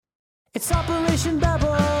It's Operation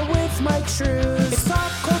Babble with Mike Shrews. It's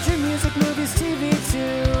pop culture, music, movies, TV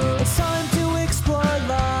too. It's time to explore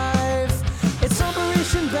life. It's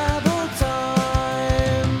Operation Babble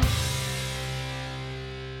time.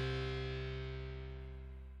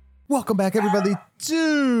 Welcome back, everybody,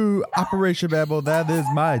 to Operation Babble. That is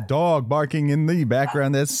my dog barking in the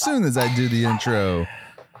background as soon as I do the intro.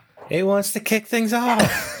 He wants to kick things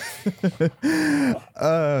off.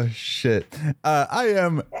 Shit. I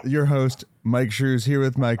am your host, Mike Shrews, here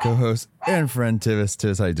with my co-host and friend Tivis.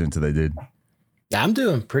 Tivis, how you doing today, dude? I'm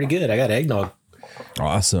doing pretty good. I got eggnog.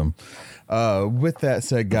 Awesome. With that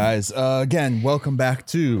said, guys, again, welcome back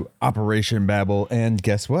to Operation Babble. And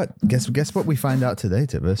guess what? Guess what we find out today,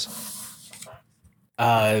 Tivis?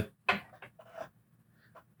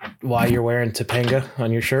 Why you're wearing Topanga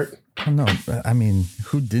on your shirt? Oh, no, I mean,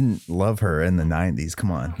 who didn't love her in the 90s? Come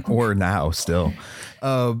on. Or now still.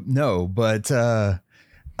 No, but we're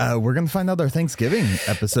going to find out our Thanksgiving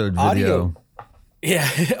episode video. Audio. Yeah,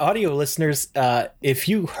 audio listeners, if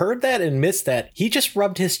you heard that and missed that, he just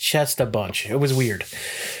rubbed his chest a bunch. It was weird.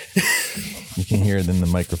 You can hear it in the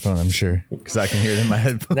microphone, I'm sure, because I can hear it in my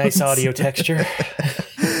headphones. Nice audio texture.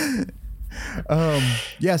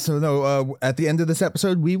 Yeah, so no, at the end of this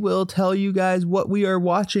episode, we will tell you guys what we are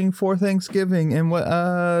watching for Thanksgiving and what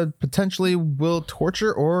potentially will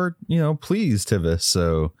torture or, please Tivis.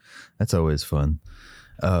 So that's always fun.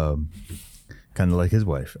 Kind of like his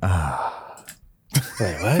wife.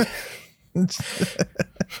 Wait, what?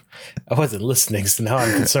 I wasn't listening, so now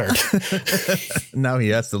I'm concerned. Now he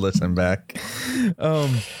has to listen back.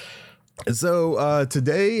 So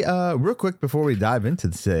today, real quick, before we dive into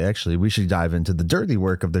today, actually, we should dive into the dirty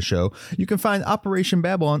work of the show. You can find Operation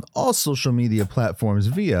Babble on all social media platforms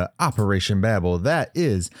via Operation Babble. That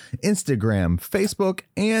is Instagram, Facebook,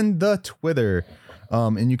 and the Twitter.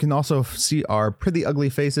 And you can also see our pretty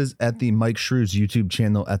ugly faces at the Mike Shrews YouTube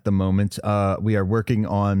channel at the moment. We are working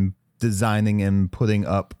on designing and putting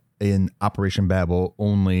up an Operation Babble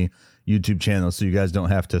only YouTube channel, so you guys don't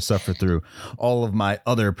have to suffer through all of my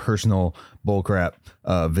other personal bullcrap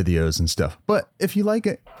videos and stuff. But if you like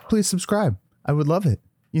it, please subscribe. I would love it,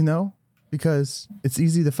 because it's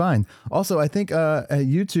easy to find. Also, I think at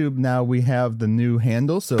YouTube now we have the new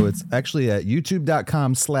handle, so it's actually at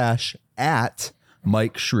youtube.com/@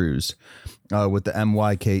 Mike Shrews with the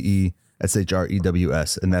MYKESHREWS,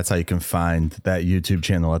 and that's how you can find that YouTube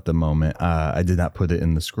channel at the moment. I did not put it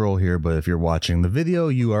in the scroll here, but if you're watching the video,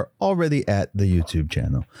 you are already at the YouTube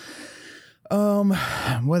channel.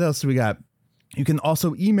 What else do we got? You can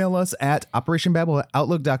also email us at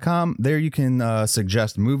operationbabble@outlook.com. There you can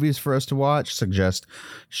suggest movies for us to watch, suggest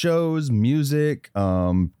shows, music,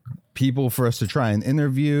 people for us to try and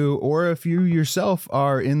interview, or if you yourself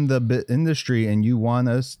are in the industry and you want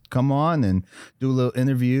us to come on and do a little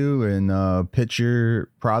interview and pitch your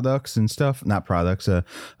products and stuff, not products,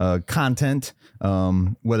 content,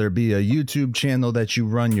 whether it be a YouTube channel that you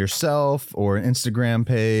run yourself or an Instagram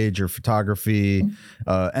page or photography,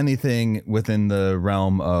 anything within the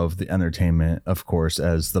realm of the entertainment, of course,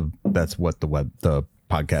 that's what the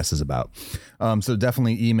podcast is about. So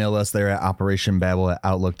definitely email us there at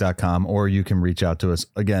operationbabble@outlook.com, or you can reach out to us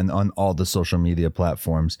again on all the social media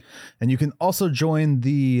platforms. And you can also join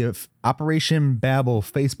the Operation Babble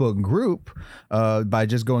Facebook group by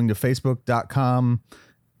just going to facebook.com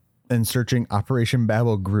and searching Operation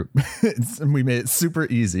Babble group. We made it super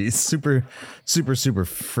easy, super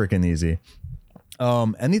freaking easy.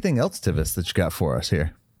 Anything else, Tivis, that you got for us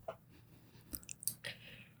here?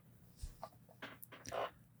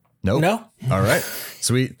 Nope. No. All right.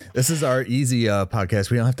 Sweet. This is our easy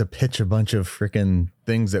podcast. We don't have to pitch a bunch of freaking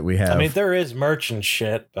things that we have. I mean, there is merch and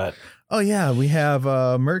shit, but... Oh, yeah. We have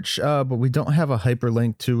merch, but we don't have a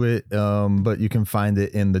hyperlink to it. But you can find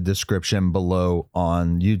it in the description below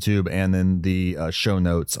on YouTube and in the show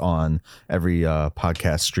notes on every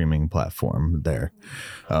podcast streaming platform there.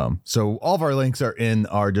 So all of our links are in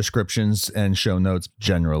our descriptions and show notes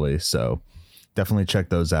generally. So definitely check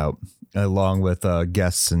those out, along with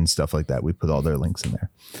guests and stuff like that. We put all their links in there.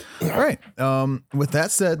 All right. With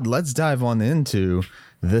that said, let's dive on into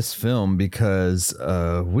this film, because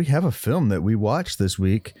we have a film that we watched this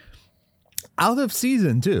week out of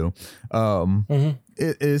season 2.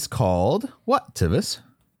 It is called what, Tivis?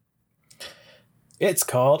 It's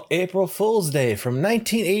called April Fool's Day from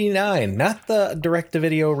 1989, not the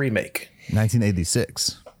direct-to-video remake.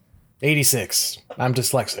 1986. 86. I'm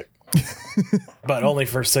dyslexic. But only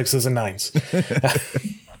for 6s and 9s.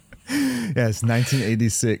 Yes,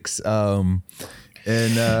 1986.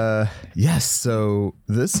 Yes, so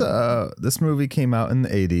this movie came out in the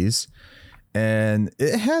 80s, and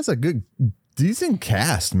it has a good decent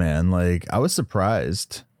cast, man. Like, I was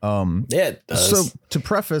surprised. Yeah, it does. So to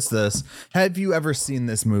preface this, have you ever seen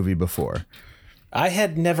this movie before? I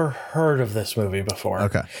had never heard of this movie before.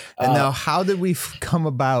 Okay. And now how did we come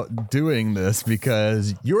about doing this?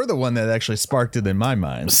 Because you're the one that actually sparked it in my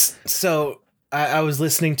mind. So I was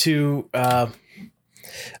listening to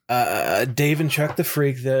Dave and Chuck the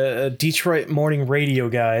Freak, the Detroit morning radio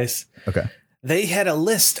guys. Okay. They had a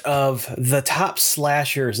list of the top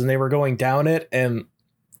slashers and they were going down it. And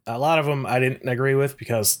a lot of them I didn't agree with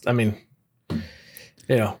because, I mean,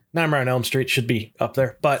 you know, Nightmare on Elm Street should be up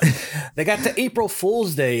there. But they got to April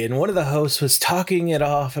Fool's Day, and one of the hosts was talking it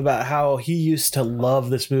off about how he used to love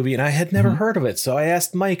this movie, and I had never heard of it. So I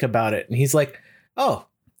asked Mike about it, and he's like, oh,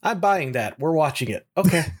 I'm buying that. We're watching it.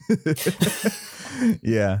 Okay.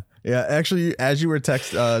 Yeah. Actually, as you were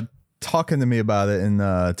talking to me about it in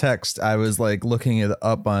text, I was like looking it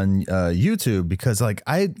up on YouTube because like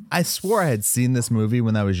I swore I had seen this movie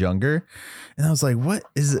when I was younger, and I was like, what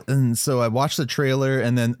is it? And so I watched the trailer,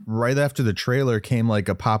 and then right after the trailer came like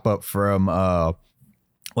a pop-up from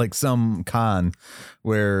like some con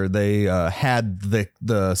where they had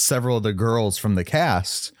the several of the girls from the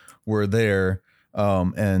cast were there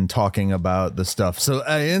and talking about the stuff. So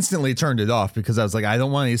I instantly turned it off because I was like, I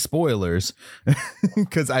don't want any spoilers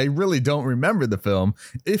because I really don't remember the film.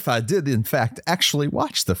 If I did, in fact, actually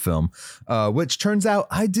watch the film, which turns out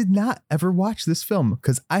I did not ever watch this film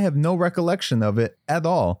because I have no recollection of it at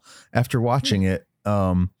all after watching it.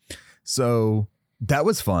 So that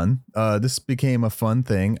was fun. This became a fun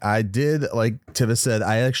thing. I did, like Tiva said,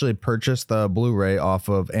 I actually purchased the Blu-ray off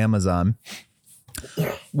of Amazon.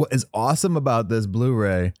 What is awesome about this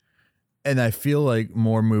Blu-ray, and I feel like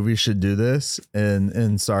more movies should do this,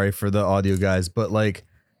 and sorry for the audio guys, but like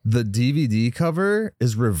the DVD cover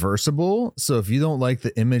is reversible. So if you don't like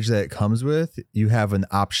the image that it comes with, you have an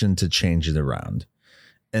option to change it around.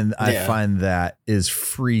 And I find that is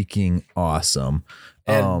freaking awesome.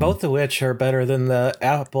 And both of which are better than the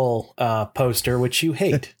Apple poster, which you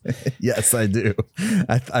hate. Yes, I do.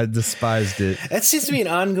 I despised it. That seems to be an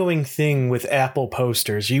ongoing thing with Apple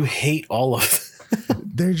posters. You hate all of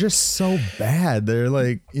them. They're just so bad. They're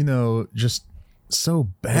like, you know, just so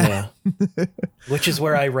bad. Yeah. Which is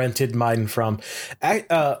where I rented mine from.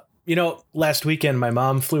 You know, last weekend my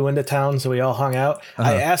mom flew into town, so we all hung out.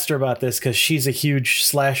 I asked her about this because she's a huge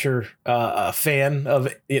slasher fan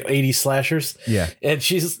of 80s slashers. Yeah, and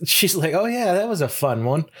she's like, "Oh yeah, that was a fun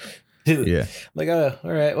one." Yeah, I'm like, "Oh,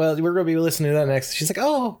 all right. Well, we're gonna be listening to that next." She's like,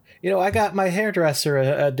 "Oh, you know, I got my hairdresser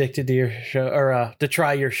addicted to your show, or to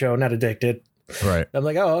try your show, not addicted." Right. I'm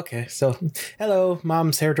like, "Oh, okay. So, hello,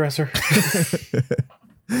 mom's hairdresser."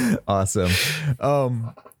 Awesome.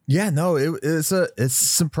 Yeah, no, it's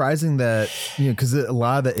surprising that, you know, because a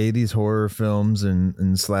lot of the 80s horror films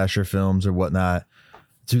and slasher films or whatnot,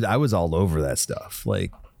 dude, I was all over that stuff.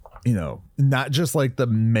 Like, you know, not just like the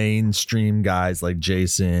mainstream guys like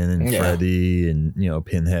Jason and Freddy and, you know,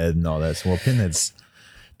 Pinhead and all that. So, well,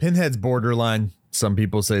 Pinhead's borderline. Some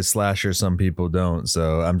people say slasher, some people don't.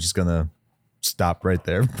 So I'm just gonna stop right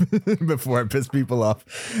there before I piss people off.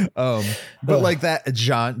 But like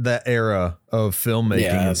that era of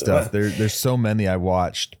filmmaking and stuff, there's so many I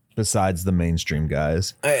watched besides the mainstream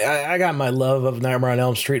guys. I got my love of Nightmare on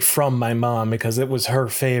Elm Street from my mom because it was her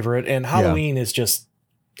favorite, and Halloween is just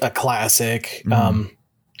a classic.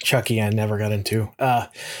 Chucky I never got into.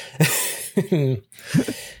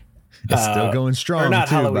 It's still going strong, or not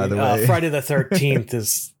too, Halloween, by the way. Friday the 13th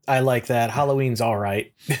is, I like that. Halloween's all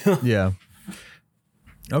right. Yeah.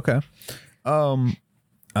 Okay. I'm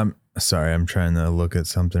sorry. I'm trying to look at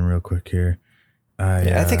something real quick here.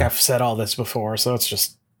 I think I've said all this before, so it's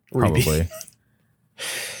just probably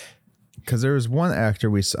because there was one actor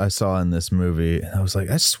I saw in this movie, and I was like,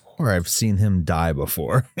 I swore I've seen him die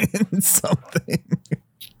before in something.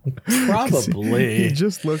 Probably. He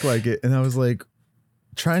just looked like it, and I was like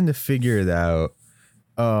trying to figure it out.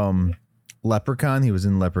 Leprechaun. He was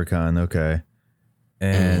in Leprechaun. Okay.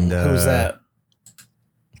 And who's that?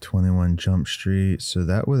 21 Jump Street. So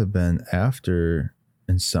that would have been after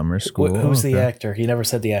in summer school. Who's the actor? He never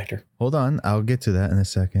said the actor. Hold on. I'll get to that in a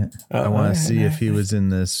second. I want to see if he was in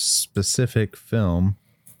this specific film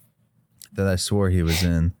that I swore he was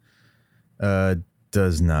in.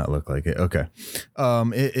 Does not look like it. Okay.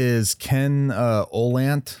 It is Ken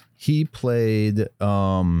Olant. He played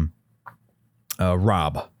Rob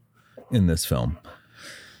in this film.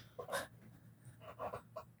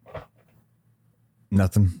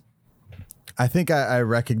 Nothing. I think I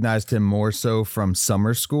recognized him more so from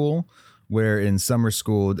Summer School, where in Summer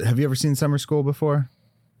School, have you ever seen Summer School before?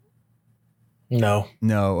 No.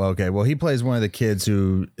 No, okay. Well, he plays one of the kids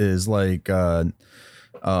who is like what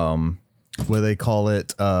do they call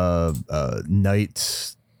it?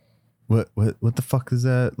 Night. What the fuck is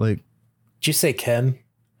that? Like, Did you say Ken?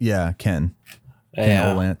 yeah, Ken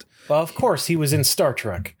Yeah. Olant. Well, of course, he was in Star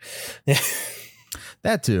Trek.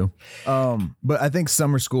 That too. But I think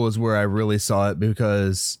Summer School is where I really saw it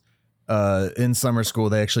because in Summer School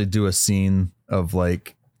they actually do a scene of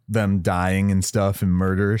like them dying and stuff and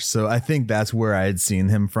murder. So I think that's where I had seen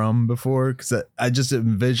him from before, because I just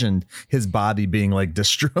envisioned his body being like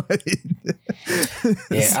destroyed.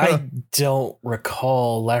 Yeah, So- I don't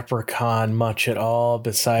recall Leprechaun much at all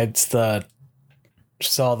besides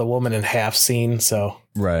saw the woman in half scene. So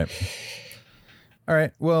right. All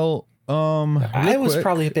right. Well, I real was quick,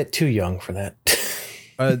 probably a bit too young for that.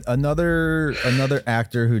 another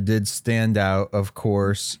actor who did stand out, of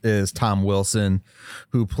course, is Tom Wilson,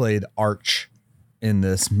 who played Arch in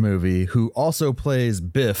this movie, who also plays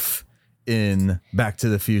Biff in Back to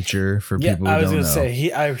the Future. For Yeah, people who I was don't gonna know, say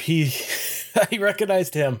he I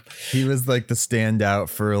recognized him. he was like the standout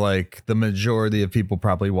for like the majority of people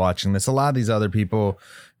probably watching this. A lot of these other people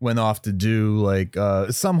went off to do like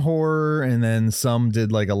some horror, and then some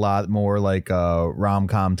did like a lot more like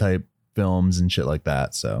rom-com type films and shit like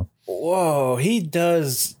that. So Whoa, he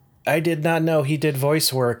does. I did not know he did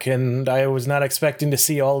voice work, and I was not expecting to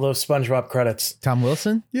see all those SpongeBob credits. Tom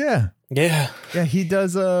Wilson, yeah, he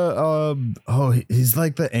does he's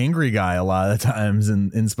like the angry guy a lot of times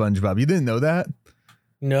in SpongeBob. You didn't know that?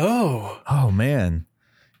 No. Oh man,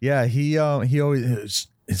 yeah, he always,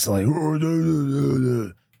 it's like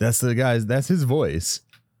that's the guy's, that's his voice.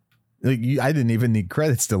 Like I didn't even need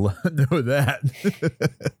credits to know that.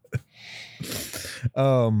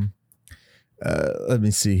 Let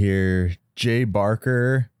me see here. Jay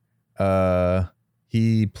Barker,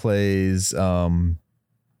 he plays Harvey,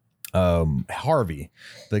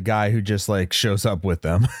 the guy who just like shows up with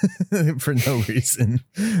them for no reason.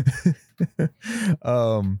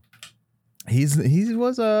 He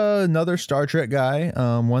was another Star Trek guy.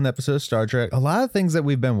 One episode of Star Trek. A lot of things that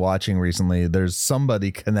we've been watching recently, there's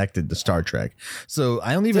somebody connected to Star Trek. So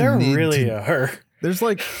I don't even There need really to, are. there's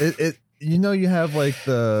like it you know, you have like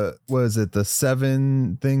the the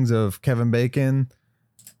 7 things of Kevin Bacon.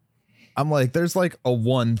 I'm like, there's like a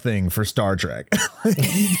one thing for Star Trek.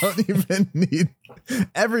 You don't even need,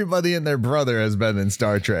 everybody and their brother has been in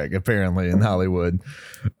Star Trek apparently in Hollywood.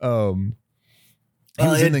 He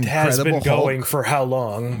was in It has been Incredible going Hulk. for how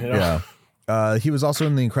long? You know? Yeah. He was also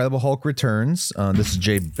in the Incredible Hulk Returns. This is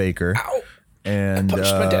Jay Baker. Ow. And I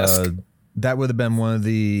punched my desk. that would have been one of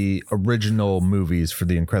the original movies for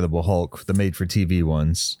the Incredible Hulk, the made for TV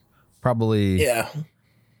ones. Probably Yeah.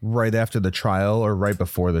 right after the trial or right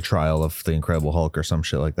before the trial of the Incredible Hulk or some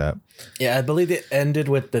shit like that. Yeah, I believe it ended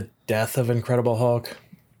with the death of Incredible Hulk.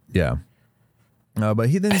 Yeah. But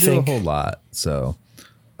he didn't do a whole lot. So,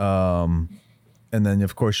 and then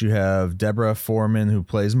of course you have Deborah Foreman, who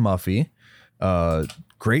plays Muffy.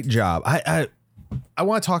 Great job. I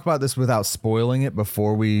want to talk about this without spoiling it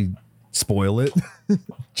before we spoil it.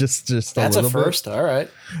 just That's a little a first. All right.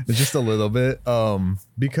 bit. Just a little bit.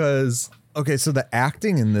 Because okay, so the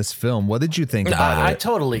acting in this film, what did you think about I it?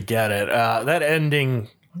 totally get it. That ending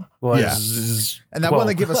was. And I want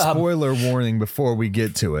to give a spoiler warning before we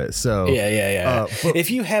get to it. So Yeah. but-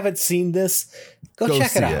 If you haven't seen this, go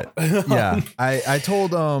check see it out. Yeah. I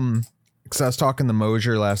told because I was talking to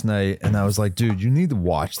Mosier last night and I was like, dude, you need to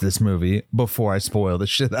watch this movie before I spoil the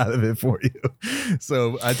shit out of it for you.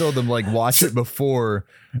 So I told him, like, watch it before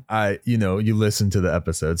you listen to the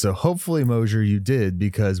episode. So hopefully, Mosier, you did,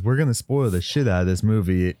 because we're going to spoil the shit out of this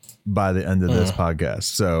movie by the end of this podcast.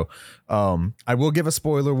 So I will give a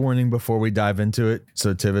spoiler warning before we dive into it.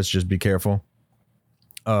 So Tivis, just be careful.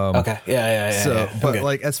 Okay. Yeah. So, but Okay.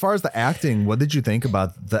 like, as far as the acting, what did you think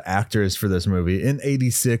about the actors for this movie in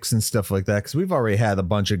 '86 and stuff like that? Because we've already had a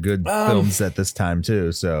bunch of good films at this time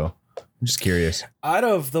too. So I'm just curious. Out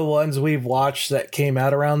of the ones we've watched that came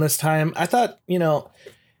out around this time, I thought,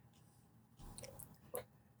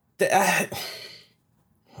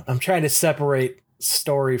 I'm trying to separate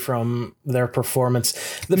story from their performance.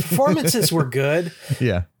 The performances were good.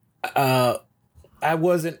 Yeah. I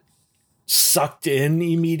wasn't sucked in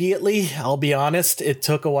immediately. I'll be honest. It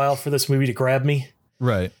took a while for this movie to grab me.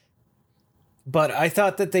 Right. But I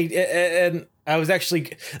thought that and I was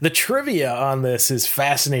actually, the trivia on this is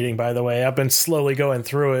fascinating, by the way. I've been slowly going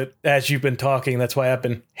through it as you've been talking. That's why I've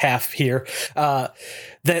been half here.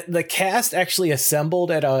 The cast actually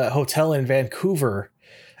assembled at a hotel in Vancouver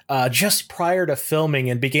just prior to filming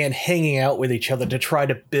and began hanging out with each other to try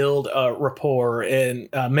to build a rapport and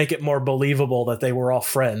make it more believable that they were all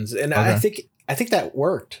friends. And I think I think that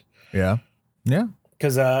worked. Yeah.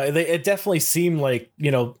 Because it definitely seemed like,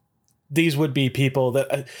 these would be people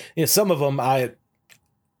that, some of them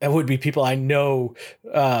it would be people I know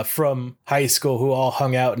from high school who all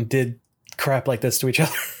hung out and did crap like this to each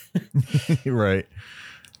other. Right.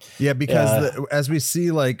 Yeah, because as we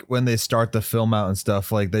see, like when they start the film out and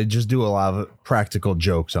stuff, like they just do a lot of practical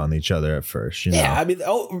jokes on each other at first. You know? I mean,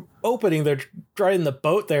 opening, they're driving the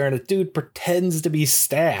boat there and a dude pretends to be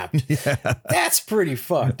stabbed. Yeah. That's pretty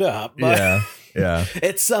fucked up. But yeah.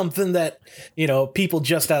 It's something that, people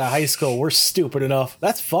just out of high school were stupid enough.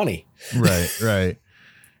 That's funny. Right.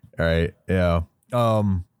 Yeah.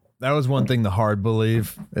 That was one thing the hard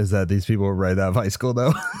believe is that these people were right out of high school,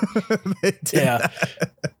 though.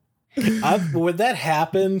 When that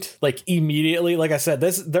happened, like immediately, like I said,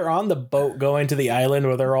 they're on the boat going to the island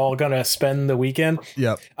where they're all gonna spend the weekend.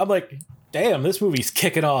 Yep. I'm like, damn, this movie's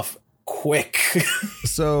kicking off quick.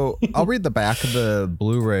 So I'll read the back of the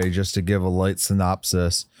Blu-ray just to give a light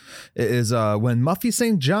synopsis. It is when Muffy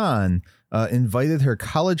St. John invited her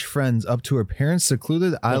college friends up to her parents'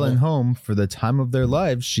 secluded island home for the time of their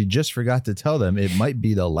lives, she just forgot to tell them it might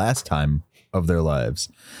be the last time of their lives.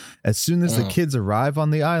 As soon as the kids arrive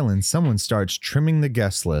on the island, someone starts trimming the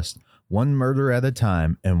guest list, one murder at a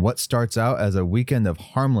time, and what starts out as a weekend of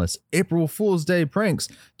harmless April Fool's Day pranks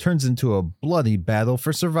turns into a bloody battle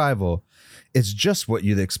for survival. It's just what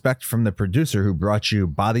you'd expect from the producer who brought you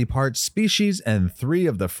Body Parts, Species, and 3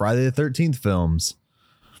 of the Friday the 13th films.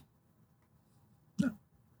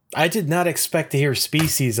 I did not expect to hear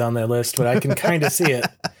Species on their list, but I can kind of see it.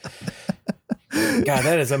 God,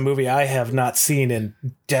 that is a movie I have not seen in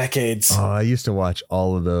decades. Oh, I used to watch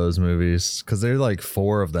all of those movies because there are like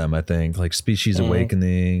 4 of them, I think, like Species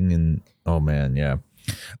Awakening and oh man, yeah.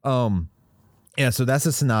 So that's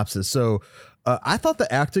a synopsis. So I thought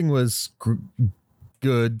the acting was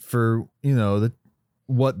good for,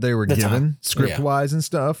 what they were given script wise and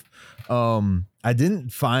stuff. I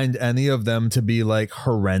didn't find any of them to be like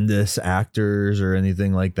horrendous actors or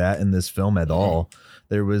anything like that in this film at all.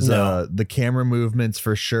 There was the camera movements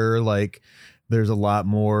for sure. Like there's a lot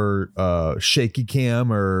more shaky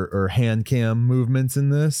cam or hand cam movements in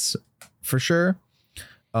this for sure.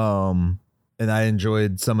 And I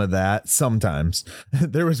enjoyed some of that sometimes.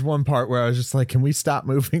 There was one part where I was just like, can we stop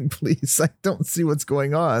moving, please? I don't see what's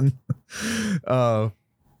going on.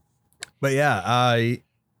 But yeah,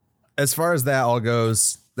 as far as that all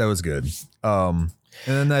goes, that was good. And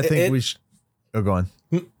then I think we should go on.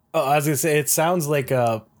 Oh, I was gonna say, it sounds like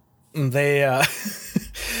they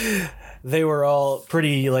they were all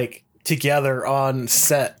pretty like together on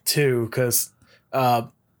set too, because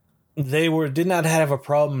they did not have a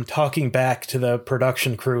problem talking back to the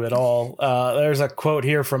production crew at all. There's a quote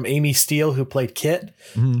here from Amy Steele, who played Kit,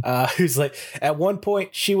 who's like, at one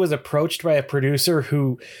point she was approached by a producer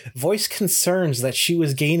who voiced concerns that she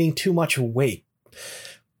was gaining too much weight,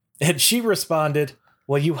 and she responded,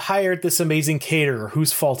 well, you hired this amazing caterer.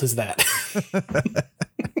 Whose fault is that?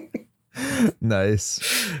 Nice.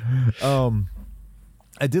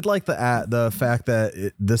 I did like the fact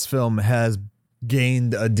that this film has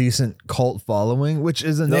gained a decent cult following, which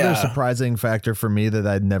is another surprising factor for me that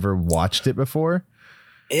I'd never watched it before.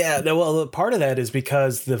 Yeah, well, part of that is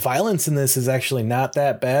because the violence in this is actually not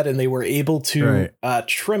that bad, and they were able to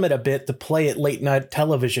trim it a bit to play it late night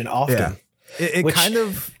television often. Yeah. It kind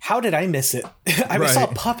of... How did I miss it? I saw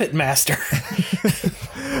Puppet Master.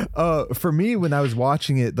 For me, when I was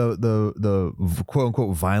watching it, the quote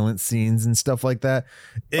unquote violent scenes and stuff like that,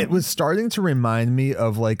 it was starting to remind me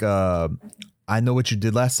of like I Know What You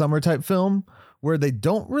Did Last Summer type film, where they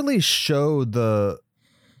don't really show the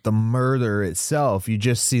murder itself. You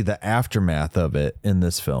just see the aftermath of it in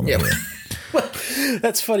this film. Yeah.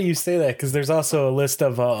 That's funny you say that, because there's also a list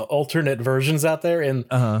of alternate versions out there, and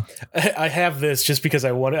I have this just because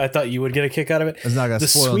I thought you would get a kick out of it. It's not gonna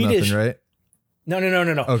spoil nothing, right? No.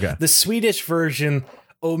 Okay. The Swedish version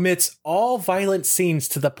omits all violent scenes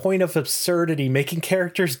to the point of absurdity, making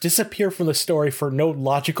characters disappear from the story for no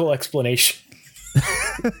logical explanation.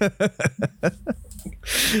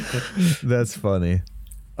 That's funny.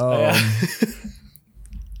 Wow.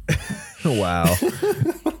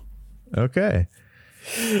 Okay.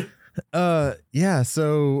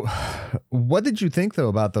 So what did you think though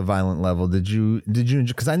about the violent level? Did you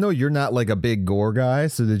because I know you're not like a big gore guy,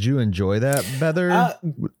 so did you enjoy that better?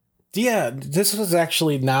 Yeah, this was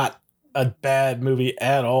actually not a bad movie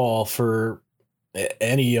at all for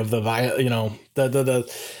any of the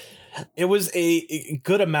it was a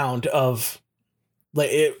good amount of like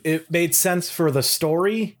it made sense for the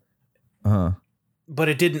story, but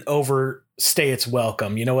it didn't overstay its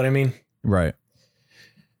welcome. You know what I mean? Right.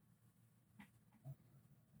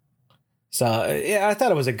 So yeah, I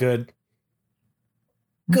thought it was a good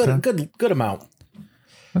amount.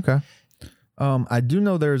 Okay. I do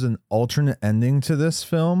know there's an alternate ending to this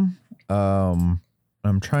film. I'm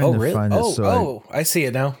trying to find it. I see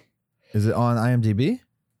it now. Is it on IMDb?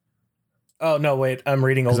 Oh no, wait! I'm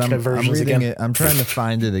reading alternate versions again. I'm trying to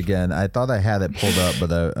find it again. I thought I had it pulled up, but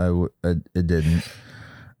it didn't.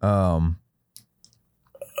 Well,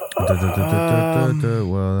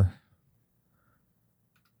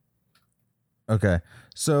 okay.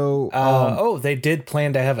 So, they did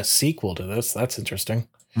plan to have a sequel to this. That's interesting.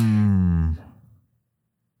 You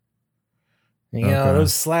know,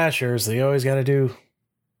 those slashers, they always got to do.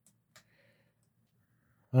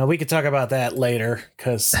 Well, we could talk about that later,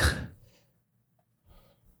 because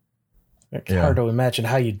it's hard to imagine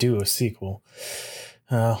how you do a sequel.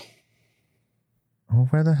 Well,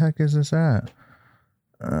 where the heck is this at?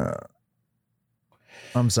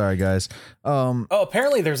 I'm sorry, guys.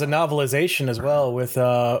 Apparently there's a novelization as well with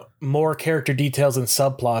more character details and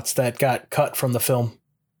subplots that got cut from the film.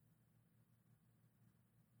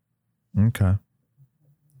 Okay.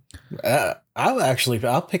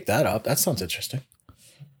 I'll pick that up. That sounds interesting.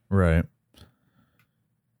 Right.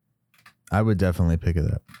 I would definitely pick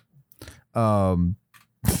it up. I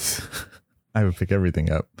would pick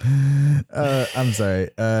everything up. I'm sorry.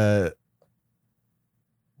 I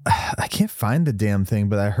can't find the damn thing,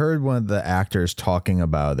 but I heard one of the actors talking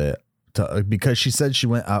about it because she said she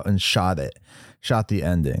went out and shot the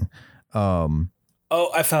ending. I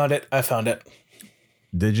found it.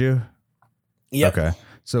 Did you? Yeah. Okay.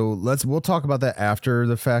 So we'll talk about that after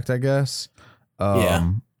the fact, I guess.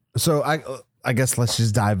 So I guess let's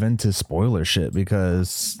just dive into spoiler shit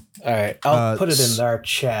because. All right. I'll put it in our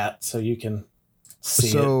chat so you can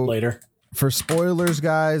see it later. For spoilers,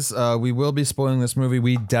 guys, we will be spoiling this movie.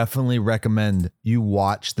 We definitely recommend you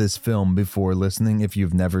watch this film before listening if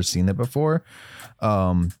you've never seen it before.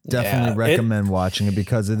 Definitely recommend watching it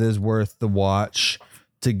because it is worth the watch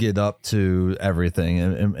to get up to everything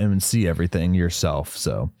and see everything yourself.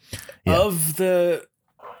 So, Of the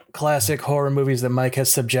classic horror movies that Mike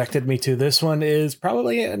has subjected me to, this one is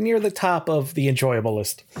probably near the top of the enjoyable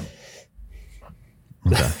list.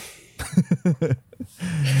 Okay.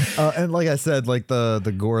 And like I said, like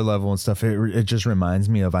the gore level and stuff, it just reminds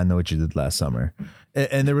me of I Know What You Did Last Summer.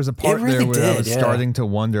 And there was a part there where I was starting to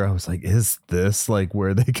wonder, I was like, is this like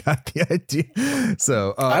where they got the idea?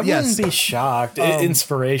 So I wouldn't be shocked.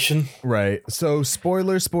 Inspiration. Right. So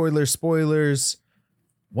spoilers.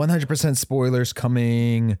 100% spoilers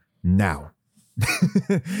coming now.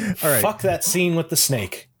 All right. Fuck that scene with the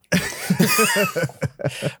snake.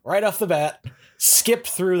 Right off the bat. Skipped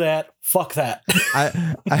through that. Fuck that.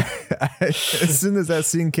 I as soon as that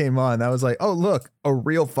scene came on, I was like, oh, look, a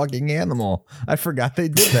real fucking animal. I forgot they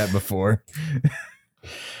did that before.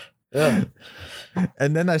 Yeah.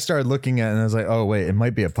 And then I started looking at it and I was like, oh, wait, it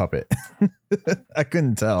might be a puppet. I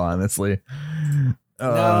couldn't tell, honestly.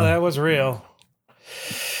 No, that was real.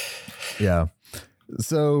 Yeah.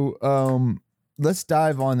 So, let's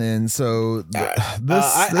dive on in. So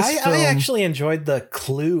I actually enjoyed the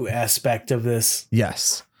clue aspect of this.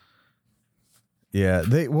 Yes. Yeah.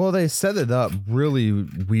 They set it up really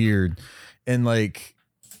weird. And like,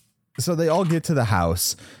 so they all get to the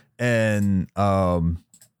house and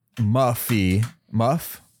Muff?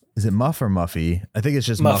 Is it Muff or Muffy? I think it's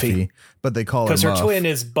just Muffy, but they call her Muff. Because her twin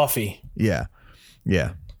is Buffy. Yeah.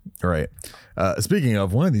 Yeah. All right. Speaking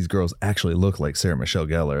of, one of these girls actually looked like Sarah Michelle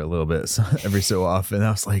Gellar a little bit every so often.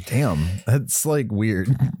 I was like, damn, that's like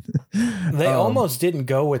weird. They almost didn't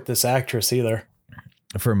go with this actress either.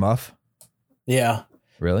 For Muff? Yeah.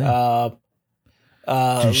 Really?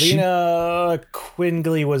 Lena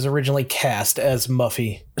Quigley was originally cast as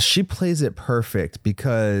Muffy. She plays it perfect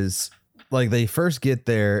because like they first get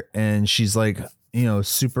there and she's like, you know,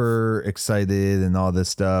 super excited and all this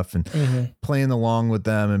stuff and playing along with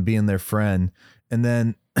them and being their friend. And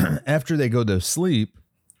then after they go to sleep,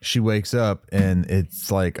 she wakes up and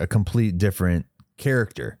it's like a complete different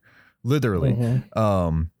character, literally.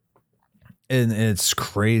 And it's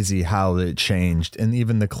crazy how it changed. And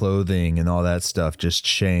even the clothing and all that stuff just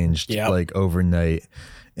changed like overnight.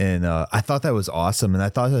 And I thought that was awesome. And I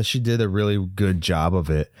thought that she did a really good job of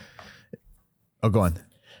it. Oh, go on.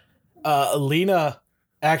 Lena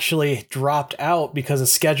actually dropped out because of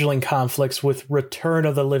scheduling conflicts with Return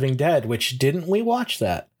of the Living Dead, which didn't we watch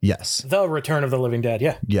that? Yes. The Return of the Living Dead.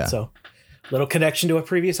 Yeah. Yeah. So little connection to a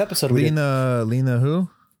previous episode. Lena who?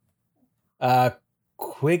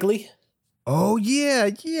 Quigley. Oh yeah.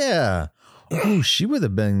 Yeah. Oh, she would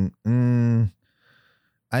have been,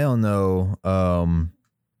 I don't know.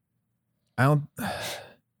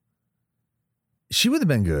 She would have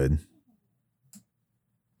been good.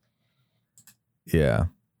 Yeah.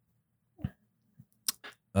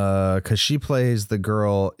 Cause she plays the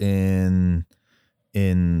girl in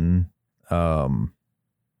The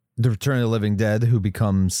Return of the Living Dead, who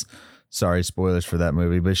becomes, sorry, spoilers for that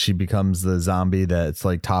movie, but she becomes the zombie that's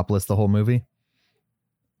like topless the whole movie.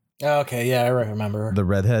 Okay, yeah, I remember her. The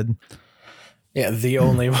redhead. Yeah, the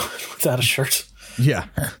only one without a shirt. Yeah,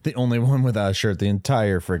 the only one without a shirt the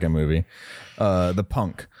entire freaking movie. The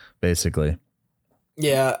punk, basically.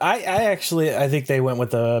 Yeah, I think they went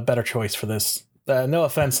with a better choice for this. No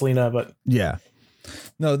offense, Lena, but yeah,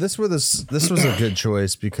 no, this was a good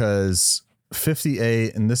choice because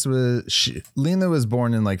 58, and Lena was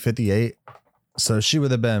born in like 58, so she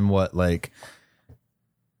would have been what, like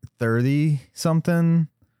 30 something.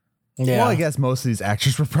 Yeah. Well, I guess most of these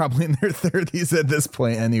actors were probably in their 30s at this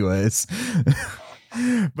point, anyways.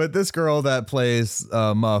 But this girl that plays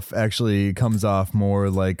Muff actually comes off more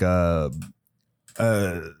like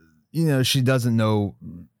she doesn't know.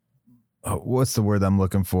 What's the word I'm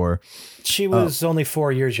looking for? She was only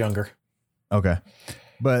 4 years younger. Okay.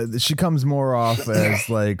 But she comes more off as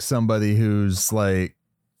like somebody who's like,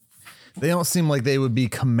 they don't seem like they would be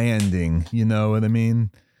commanding, you know what I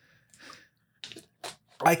mean?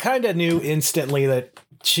 I kind of knew instantly that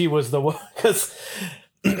she was the one because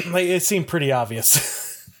like, it seemed pretty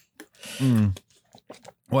obvious.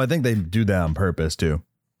 Well, I think they do that on purpose too.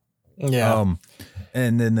 Yeah.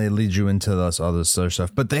 And then they lead you into all this other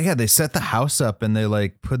stuff. But they set the house up and they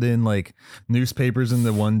like put in like newspapers in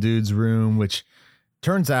the one dude's room, which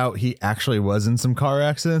turns out he actually was in some car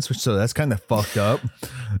accidents, so that's kind of fucked up.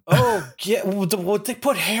 Oh, yeah. Well, they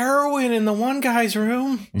put heroin in the one guy's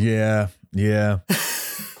room. Yeah.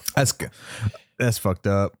 That's fucked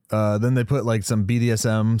up. Then they put like some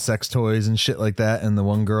BDSM sex toys and shit like that in the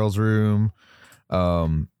one girl's room.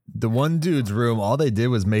 The one dude's room, all they did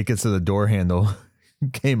was make it so the door handle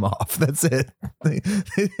came off. That's it. They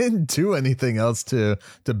didn't do anything else to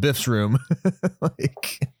Biff's room.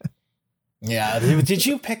 Like, yeah. Did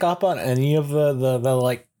you pick up on any of the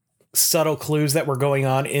like subtle clues that were going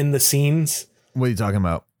on in the scenes? What are you talking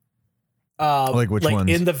about? Like which ones?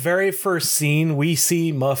 In the very first scene, we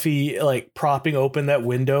see Muffy like propping open that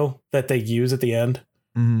window that they use at the end.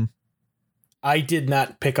 Mm-hmm. I did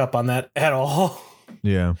not pick up on that at all.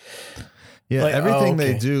 Yeah. Like, everything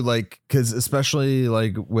they do, like, because especially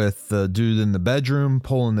like with the dude in the bedroom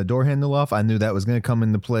pulling the door handle off, I knew that was going to come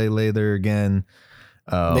into play later again.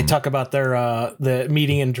 They talk about their the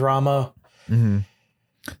meeting in drama. Mm-hmm.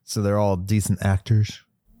 So they're all decent actors.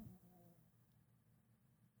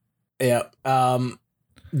 Yeah.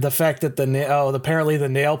 The fact that apparently the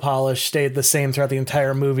nail polish stayed the same throughout the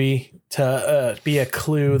entire movie to be a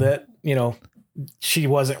clue that, she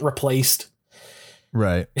wasn't replaced.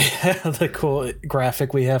 Right. The cool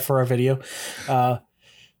graphic we have for our video.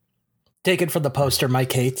 Taken from the poster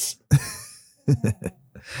Mike hates.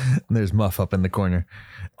 There's Muff up in the corner.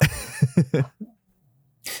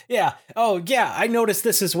 Yeah. Oh, yeah. I noticed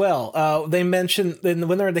this as well. They mentioned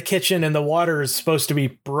when they're in the kitchen and the water is supposed to be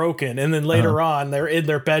broken. And then later on, they're in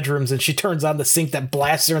their bedrooms and she turns on the sink that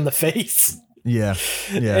blasts her in the face. Yeah.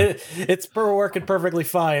 Yeah. It's working perfectly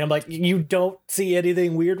fine. I'm like, you don't see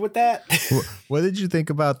anything weird with that? What did you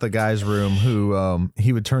think about the guy's room who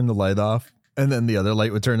he would turn the light off and then the other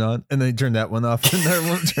light would turn on and then he turned that one off and that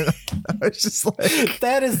one would turn on? I was just like,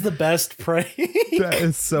 that is the best prank. That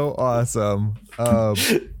is so awesome. That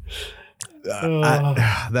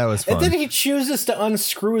was fun. And then he chooses to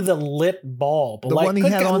unscrew the lit bulb. The one he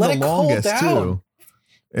had on the longest too.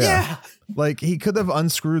 Yeah. Like he could have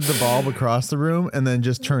unscrewed the bulb across the room and then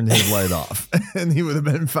just turned his light off and he would have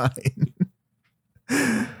been fine.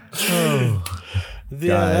 Oh,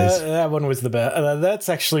 yeah, that one was the best. That's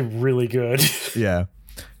actually really good. Yeah.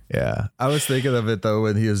 Yeah. I was thinking of it though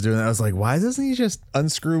when he was doing that. I was like, why doesn't he just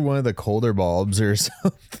unscrew one of the colder bulbs or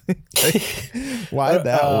something? Like, why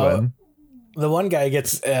that one? The one guy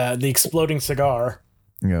gets the exploding cigar.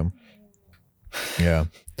 Yeah. Yeah.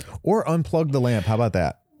 Or unplug the lamp. How about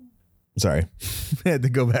that? Sorry. I had to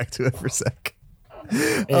go back to it for a sec.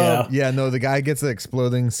 Yeah. No, the guy gets an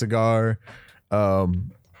exploding cigar.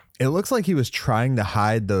 It looks like he was trying to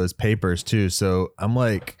hide those papers too. So I'm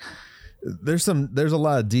like, there's a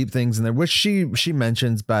lot of deep things in there, which she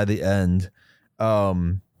mentions by the end.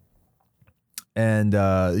 And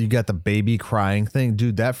you got the baby crying thing,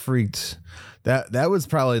 dude. That freaked. That was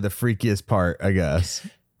probably the freakiest part, I guess.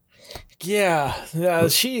 Yeah,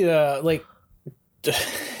 she like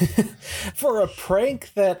for a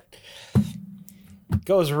prank that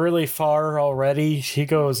goes really far already, she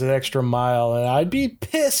goes an extra mile, and I'd be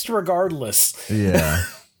pissed regardless. Yeah.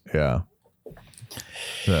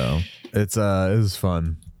 So it was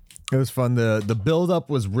fun. It was fun. The build up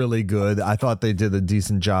was really good. I thought they did a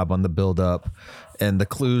decent job on the build up and the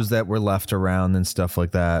clues that were left around and stuff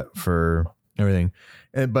like that for everything.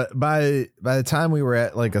 But by the time we were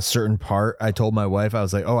at like a certain part, I told my wife, I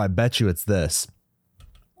was like, "Oh, I bet you it's this."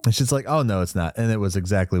 And she's like, "Oh no, it's not." And it was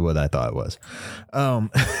exactly what I thought it was.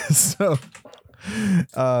 So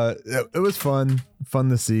it was fun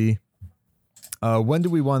to see. When do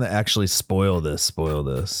we want to actually spoil this?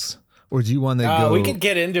 Or do you want to go? We could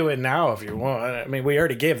get into it now if you want. I mean, we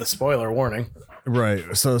already gave the spoiler warning.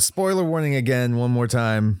 Right. So spoiler warning again, one more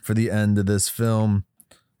time for the end of this film.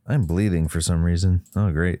 I'm bleeding for some reason.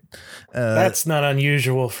 Oh, great. That's not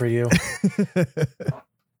unusual for you.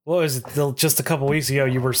 What was it? Just a couple weeks ago,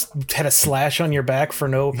 you had a slash on your back for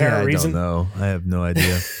no apparent reason. No, I have no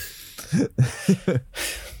idea.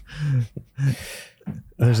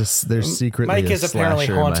 There's secretly Mike is apparently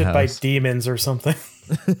haunted by demons or something.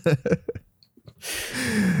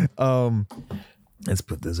 Let's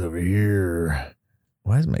put this over here.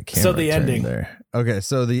 Why is my camera? So the ending there? Okay,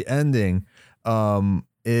 so the ending,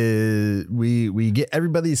 is we get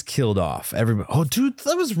everybody's killed off. Everybody. Oh, dude,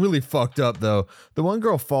 that was really fucked up though. The one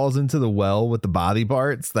girl falls into the well with the body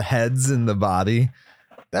parts, the heads and the body.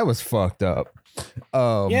 That was fucked up.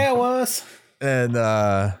 Yeah, it was. And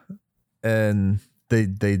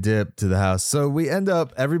they dip to the house. So we end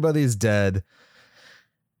up, everybody's dead.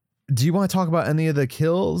 Do you want to talk about any of the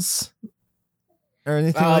kills or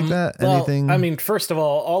anything like that? Anything? I mean, first of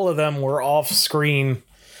all of them were off screen.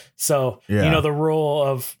 So, yeah. You know, the rule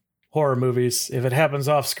of horror movies, if it happens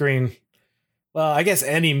off screen, well, I guess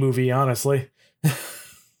any movie, honestly.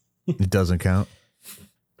 It doesn't count.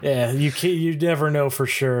 Yeah, you never know for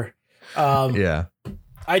sure. Yeah.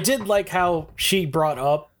 I did like how she brought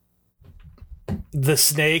up the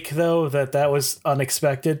snake, though, that was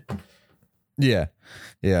unexpected. Yeah.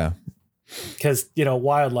 Yeah. Because, you know,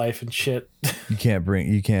 wildlife and shit. You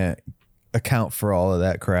can't account for all of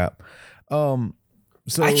that crap.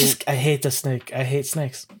 So I hate the snake. I hate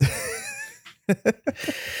snakes.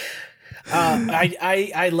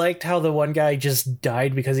 I liked how the one guy just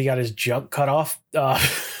died because he got his junk cut off.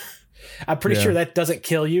 I'm pretty sure that doesn't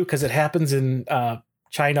kill you because it happens in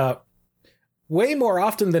China way more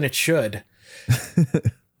often than it should.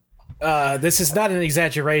 This is not an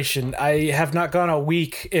exaggeration. I have not gone a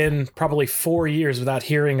week in probably 4 years without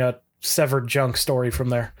hearing a severed junk story from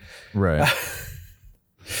there. Right.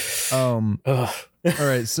 All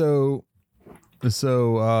right. So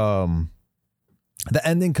the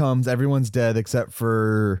ending comes, everyone's dead except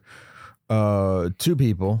for two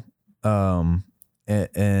people.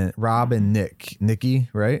 And Rob and Nikki,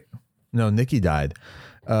 right? No, Nikki died.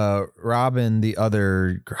 Rob and the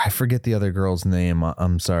other, I forget the other girl's name.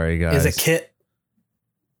 I'm sorry, guys. Is it Kit?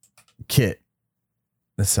 Kit.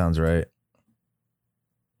 That sounds right.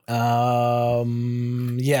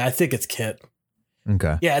 Yeah, I think it's Kit.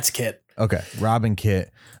 Okay. Yeah, it's Kit. Okay. Rob and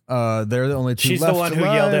Kit. They're the only two. She's left the one who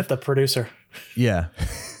alive. yelled at the producer. Yeah.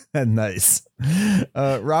 Nice.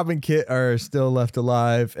 Rob and Kit are still left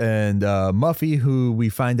alive, and Muffy, who we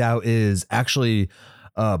find out is actually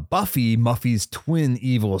Buffy, Muffy's twin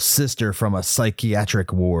evil sister from a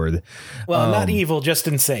psychiatric ward. Well, not evil, just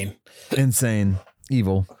insane. Insane.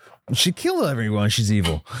 Evil. She killed everyone. She's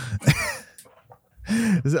evil.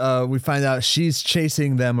 We find out she's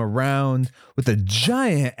chasing them around with a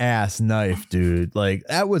giant ass knife, dude. Like,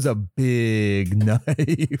 that was a big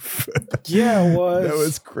knife. Yeah, it was. That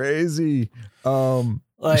was crazy.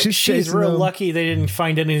 Like, she's real lucky they didn't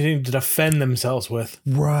find anything to defend themselves with.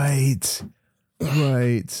 Right.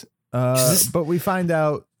 But we find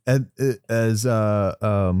out as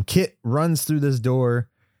Kit runs through this door,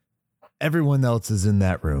 everyone else is in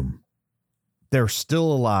that room. They're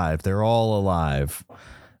still alive. They're all alive.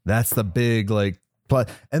 That's the big, like, but,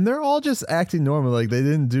 and they're all just acting normal. Like, they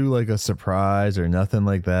didn't do like a surprise or nothing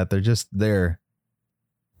like that. They're just there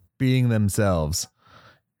being themselves.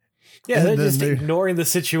 Yeah, they're just ignoring the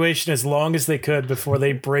situation as long as they could before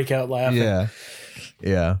they break out laughing.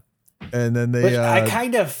 Yeah. And then they, I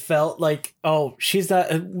kind of felt like, oh, she's not,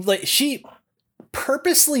 like, she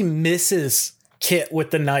purposely misses Kit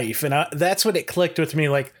with the knife. And that's when it clicked with me.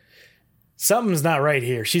 Like, something's not right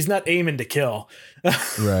here. She's not aiming to kill.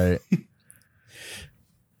 Right.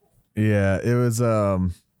 Yeah, it was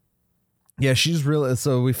yeah, she's really,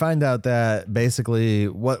 so we find out that basically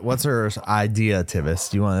what's her idea, Tivis?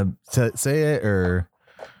 Do you want to say it or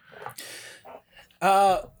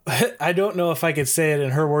I don't know if I could say it in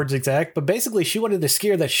her words exact, but basically she wanted to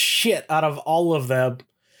scare the shit out of all of them.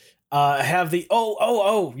 Have the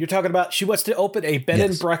you're talking about, she wants to open a bed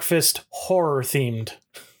and breakfast horror themed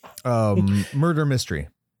murder mystery.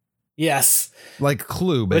 Yes. Like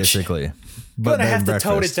Clue, basically. But I have to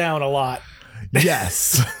tone it breakfast. down a lot.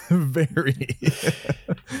 Yes, very.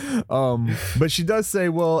 But she does say,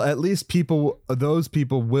 well, at least those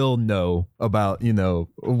people will know about,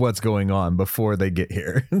 what's going on before they get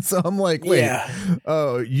here. And so I'm like, wait,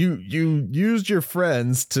 oh, you used your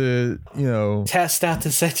friends to, Test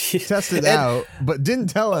it out, but didn't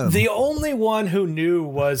tell him. The only one who knew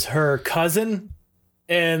was her cousin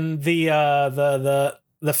and the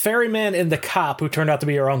ferryman and the cop who turned out to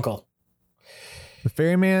be her uncle. The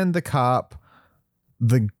ferryman, the cop,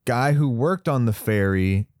 the guy who worked on the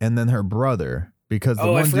ferry, and then her brother. Because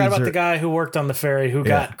I forgot about the guy who worked on the ferry who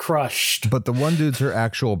got crushed. But the one dude's her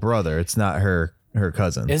actual brother. It's not her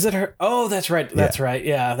cousin. Is it her? Oh, that's right. That's right.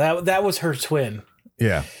 Yeah, that was her twin.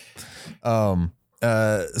 Yeah. So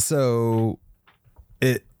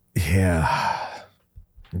it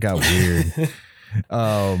got weird.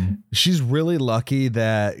 She's really lucky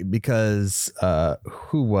that because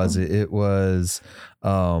who was it? It was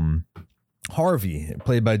Harvey,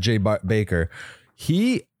 played by Jay Baker.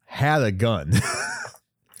 He had a gun.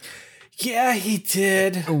 Yeah, he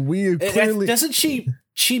did. We clearly doesn't she?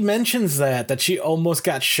 She mentions that she almost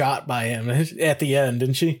got shot by him at the end,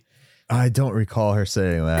 didn't she? I don't recall her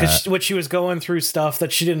saying that. Because when she was going through stuff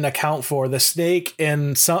that she didn't account for, the snake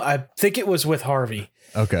and I think it was with Harvey.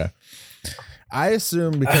 Okay. I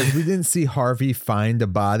assume because we didn't see Harvey find a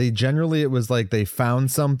body. Generally, it was like they found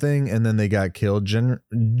something and then they got killed.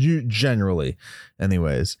 Generally,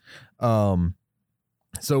 anyways.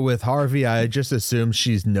 So with Harvey, I just assumed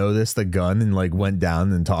she's noticed the gun and like went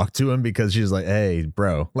down and talked to him because she's like, "Hey,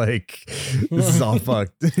 bro, like this is all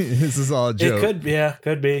fucked. This is all a joke." It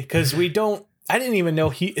could be because we don't. I didn't even know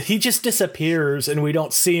he just disappears and we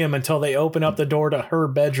don't see him until they open up the door to her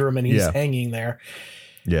bedroom and he's hanging there.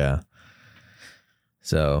 Yeah.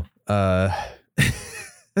 So,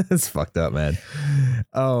 it's fucked up, man.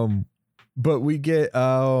 But we get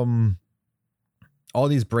all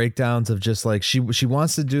these breakdowns of just like she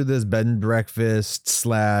wants to do this bed and breakfast /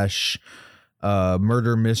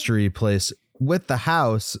 murder mystery place with the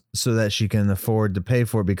house so that she can afford to pay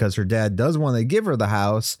for it because her dad does want to give her the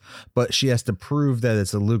house, but she has to prove that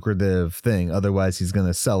it's a lucrative thing. Otherwise, he's going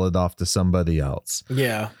to sell it off to somebody else.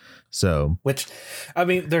 Yeah. So, which, I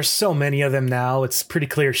mean, there's so many of them now. It's pretty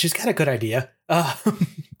clear she's got a good idea.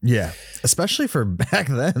 Yeah, especially for back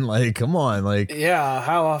then. Like, come on, like, yeah.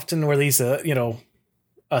 How often were these a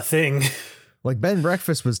thing? Like bed and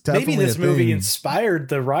breakfast was definitely maybe this a movie thing. Inspired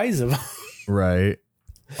the rise of right.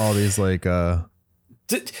 All these like,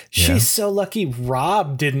 she's so lucky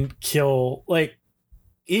Rob didn't kill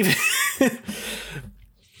even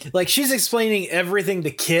like she's explaining everything to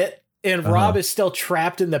Kit. And Rob is still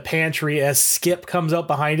trapped in the pantry as Skip comes up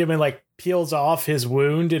behind him and like peels off his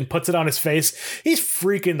wound and puts it on his face. He's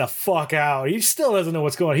freaking the fuck out. He still doesn't know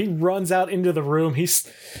what's going on. He runs out into the room.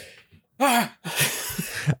 I'm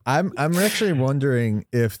actually wondering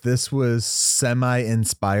if this was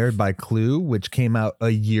semi-inspired by Clue, which came out a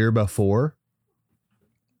year before.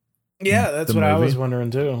 Yeah, that's what I was wondering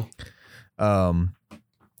too.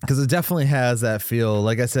 Because it definitely has that feel.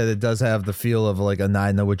 Like I said, it does have the feel of like a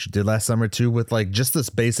I Know What You Did Last Summer too, with like just this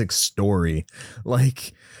basic story.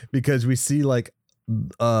 Like, because we see like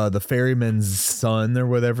the ferryman's son or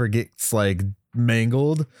whatever gets like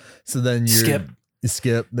mangled. So then Skip,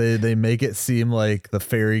 they make it seem like the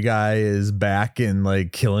ferry guy is back and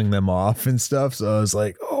like killing them off and stuff. So I was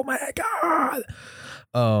like, oh my God.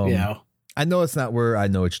 Yeah. I know it's not where I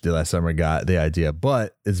Know What You Did Last Summer got the idea,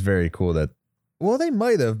 but it's very cool that, well, they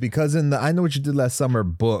might have, because in the I Know What You Did Last Summer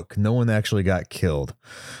book, no one actually got killed.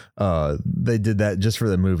 They did that just for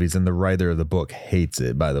the movies, and the writer of the book hates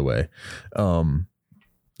it, by the way.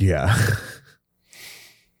 Yeah.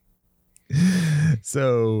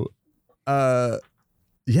 So,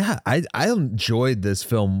 yeah, I enjoyed this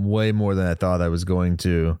film way more than I thought I was going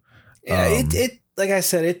to. Yeah, it like I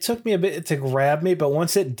said, it took me a bit to grab me, but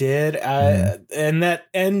once it did, and that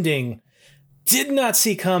ending did not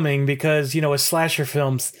see coming because, with slasher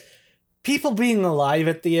films, people being alive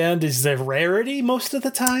at the end is a rarity most of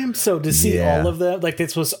the time. So to see all of them, like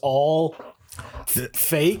this was all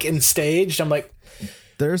fake and staged, I'm like,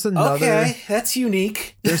 there's another. Okay, that's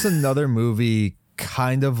unique. There's another movie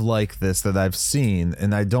kind of like this that I've seen,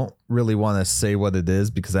 and I don't really want to say what it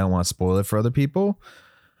is because I don't want to spoil it for other people.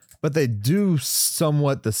 But they do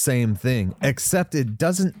somewhat the same thing, except it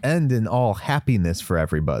doesn't end in all happiness for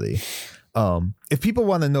everybody. If people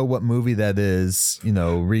want to know what movie that is,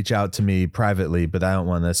 reach out to me privately, but I don't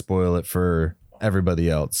want to spoil it for everybody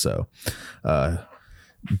else. So,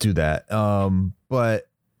 do that. But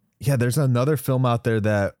yeah, there's another film out there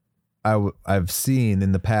that I've seen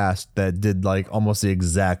in the past that did like almost the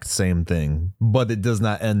exact same thing, but it does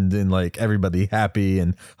not end in like everybody happy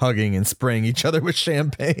and hugging and spraying each other with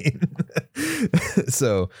champagne.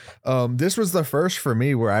 So this was the first for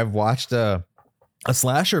me where I've watched a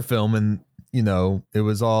slasher film and, you know, it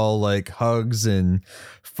was all like hugs and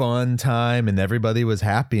fun time and everybody was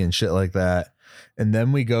happy and shit like that. And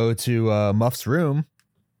then we go to Muff's room.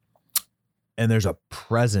 And there's a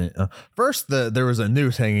present. First, there was a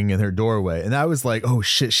noose hanging in her doorway. And I was like, oh,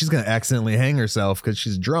 shit, she's going to accidentally hang herself because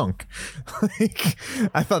she's drunk. Like,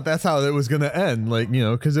 I thought that's how it was going to end. Like, you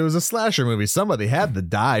know, because it was a slasher movie. Somebody had to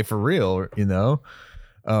die for real, you know,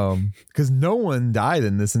 because no one died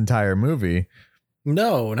in this entire movie.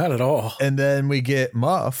 No, not at all. And then we get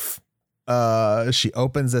Muff. She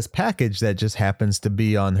opens this package that just happens to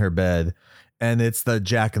be on her bed. And it's the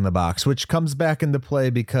Jack in the Box, which comes back into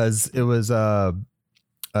play because it was a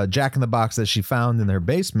Jack in the Box that she found in her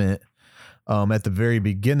basement at the very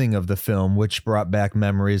beginning of the film, which brought back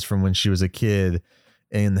memories from when she was a kid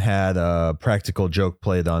and had a practical joke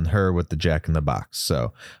played on her with the Jack in the Box.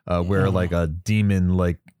 So where like a demon,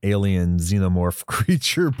 like alien xenomorph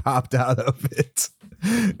creature popped out of it.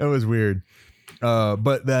 It was weird.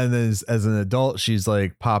 But then as an adult, she's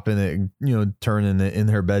like popping it, you know, turning it in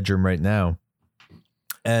her bedroom right now.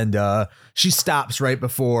 And she stops right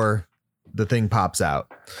before the thing pops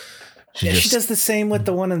out. She does the same with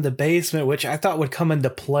the one in the basement, which I thought would come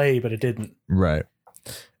into play, but it didn't. Right.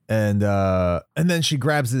 And then she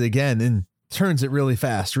grabs it again and turns it really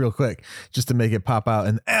fast, real quick, just to make it pop out.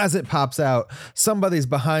 And as it pops out, somebody's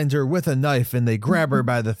behind her with a knife and they grab her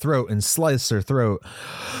by the throat and slice her throat.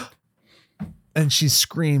 And she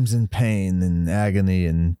screams in pain and agony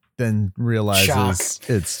and then realizes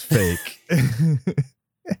it's fake.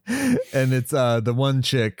 And it's the one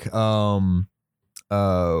chick, the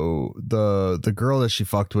girl that she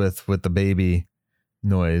fucked with the baby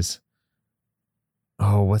noise.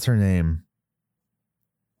 Oh, what's her name?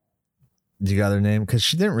 You got her name? Because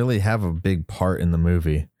she didn't really have a big part in the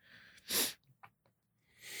movie.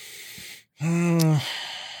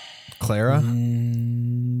 Clara?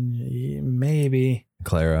 Maybe.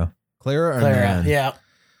 Clara or Clara, Nan?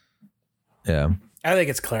 yeah. I think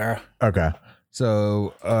it's Clara. Okay.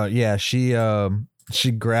 So,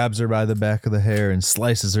 she grabs her by the back of the hair and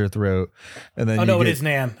slices her throat. And then it is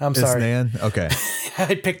Nan. I'm sorry. It's Nan? Okay.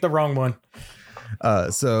 I picked the wrong one.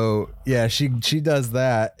 She does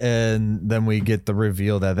that. And then we get the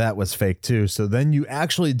reveal that was fake too. So then you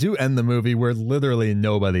actually do end the movie where literally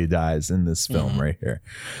nobody dies in this film right here.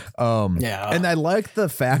 And I like the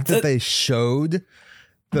fact that they showed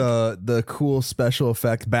the cool special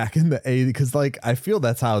effect back in the 80s, because like I feel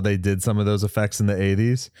that's how they did some of those effects in the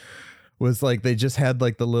 80s, was like they just had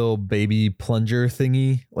like the little baby plunger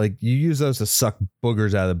thingy, like you use those to suck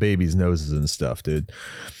boogers out of babies' noses and stuff, dude.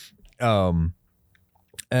 And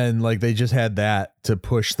like they just had that to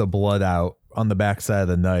push the blood out on the backside of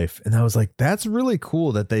the knife, and I was like, that's really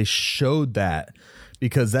cool that they showed that,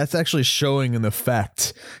 because that's actually showing an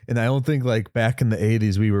effect. And I don't think like back in the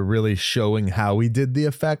 80s we were really showing how we did the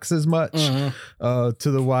effects as much to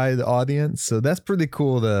the wide audience. So that's pretty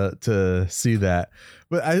cool to see that.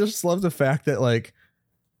 But I just love the fact that like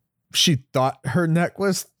she thought her neck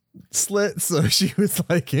was slit, so she was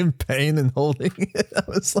like in pain and holding it. I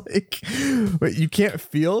was like, wait, you can't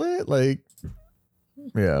feel it? Like,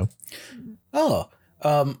 yeah.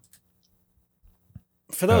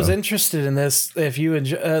 For those interested in this, if you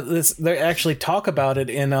enjoy this, they actually talk about it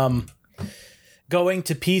in Going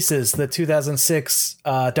to Pieces, the 2006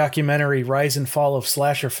 documentary Rise and Fall of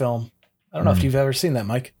Slasher Film. I don't know if you've ever seen that,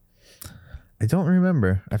 Mike. I don't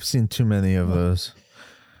remember. I've seen too many of those.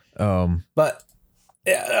 But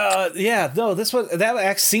this was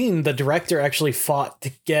that scene. The director actually fought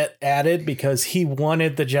to get added because he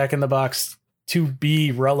wanted the Jack in the Box to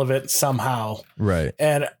be relevant somehow. Right.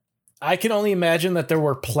 And I can only imagine that there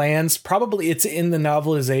were plans. Probably it's in the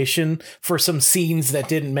novelization for some scenes that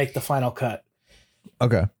didn't make the final cut.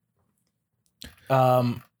 Okay.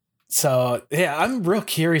 So yeah, I'm real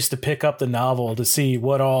curious to pick up the novel to see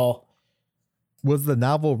what all. Was the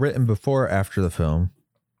novel written before or after the film?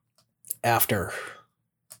 After.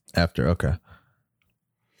 Okay.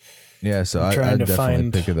 Yeah, so I definitely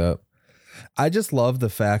pick it up. I just love the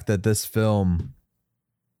fact that this film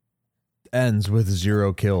ends with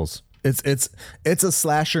 0 kills. It's a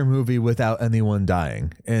slasher movie without anyone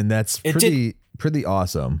dying, and that's pretty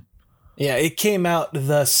awesome. Yeah, it came out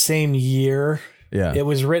the same year. Yeah, it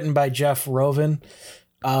was written by Jeff Rovin.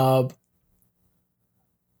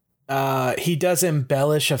 He does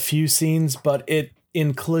embellish a few scenes, but it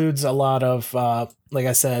includes a lot of, like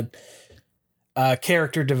I said,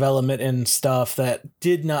 character development and stuff that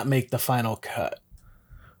did not make the final cut.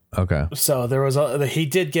 Okay. So there was he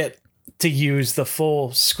did get to use the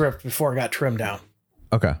full script before it got trimmed down.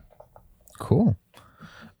 Okay. Cool.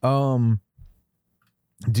 Do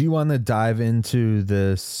you want to dive into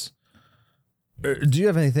this? Do you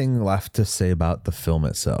have anything left to say about the film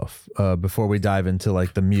itself before we dive into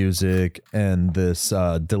like the music and this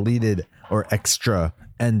deleted or extra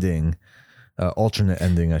ending, alternate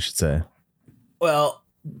ending, I should say? Well,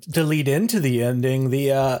 to lead into the ending,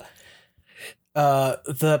 the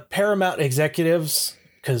Paramount executives,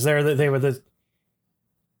 because they were the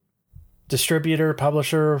distributor,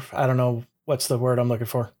 publisher. I don't know what's the word I'm looking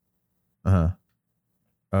for.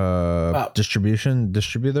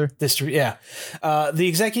 Distributor. Yeah. The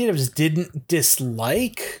executives didn't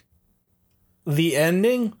dislike the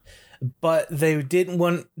ending, but they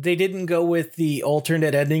didn't go with the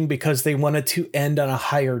alternate ending because they wanted to end on a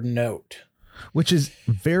higher note. Which is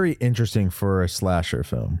very interesting for a slasher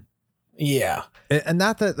film. Yeah. And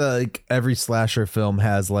not that like every slasher film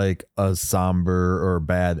has like a somber or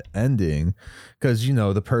bad ending, because, you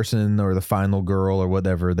know, the person or the final girl or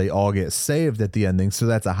whatever, they all get saved at the ending. So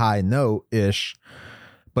that's a high note ish.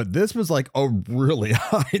 But this was like a really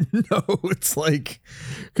high note. It's like,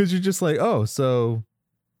 because you're just like, oh, so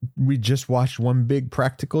we just watched one big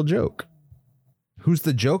practical joke. Who's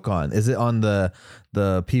the joke on? Is it on the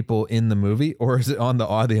people in the movie, or is it on the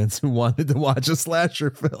audience who wanted to watch a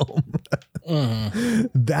slasher film?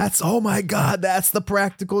 That's, oh my God, that's the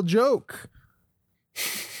practical joke.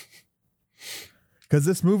 Because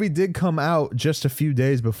this movie did come out just a few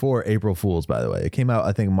days before April Fool's, by the way. It came out,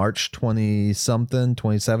 I think, March 20-something,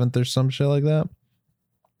 27th or some shit like that.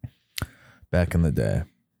 Back in the day.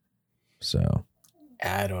 So.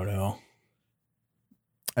 I don't know.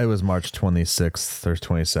 It was March 26th or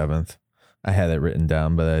 27th. I had it written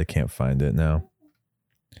down, but I can't find it now.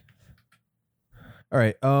 All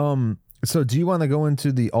right. So do you want to go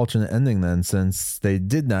into the alternate ending then, since they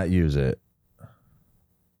did not use it?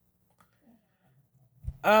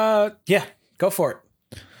 Yeah, go for it.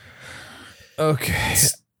 Okay.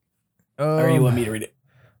 Or you want me to read it?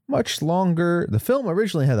 Much longer. The film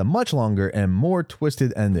originally had a much longer and more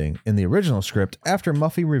twisted ending. In the original script, after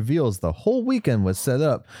Muffy reveals the whole weekend was set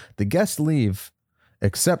up, the guests leave,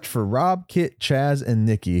 except for Rob, Kit, Chaz, and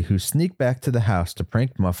Nikki, who sneak back to the house to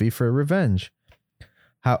prank Muffy for revenge.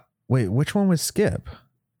 Wait, which one was Skip?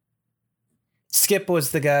 Skip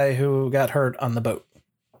was the guy who got hurt on the boat.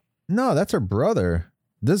 No, that's her brother.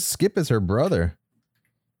 This Skip is her brother.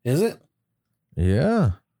 Is it?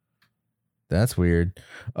 Yeah. That's weird.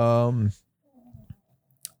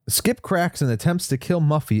 Skip cracks and attempts to kill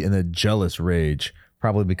Muffy in a jealous rage,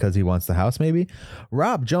 probably because he wants the house, maybe.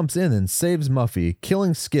 Rob jumps in and saves Muffy,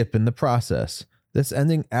 killing Skip in the process. This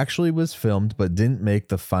ending actually was filmed but didn't make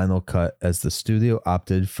the final cut, as the studio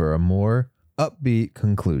opted for a more upbeat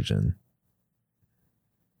conclusion.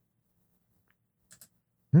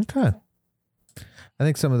 Okay. I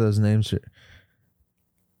think some of those names are...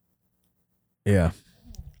 Yeah.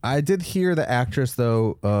 I did hear the actress,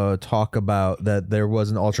 though, talk about that there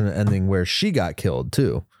was an alternate ending where she got killed,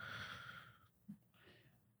 too.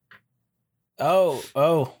 Oh.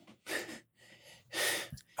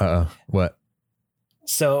 What?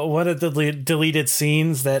 So one of the deleted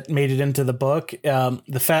scenes that made it into the book,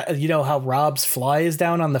 the fact, you know how Rob's fly is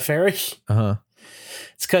down on the ferry? Uh-huh.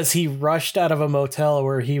 It's because he rushed out of a motel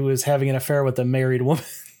where he was having an affair with a married woman.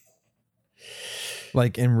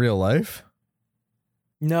 Like in real life?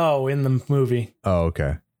 No, in the movie. Oh,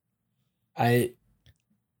 okay. And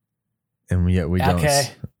yet we don't.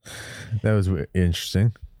 Okay. That was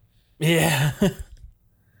interesting. Yeah.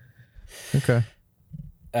 Okay.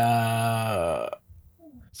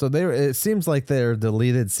 So it seems like their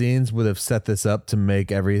deleted scenes would have set this up to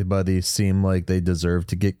make everybody seem like they deserve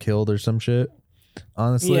to get killed or some shit.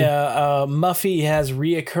 Honestly. Yeah. Muffy has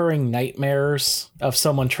reoccurring nightmares of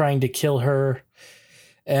someone trying to kill her,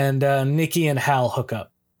 and Nikki and Hal hook up.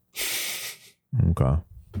 Okay.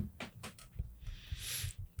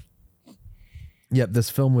 Yep, this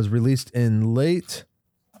film was released in late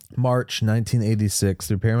March 1986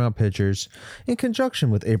 through Paramount Pictures in conjunction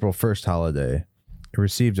with April 1st holiday. It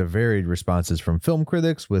received a varied responses from film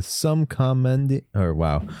critics, with some commending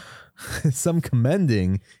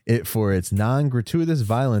it for its non-gratuitous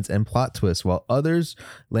violence and plot twists, while others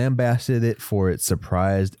lambasted it for its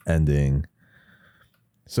surprised ending.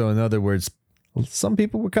 So in other words, some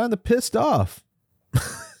people were kind of pissed off.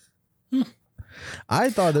 I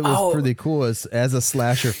thought it was pretty cool as a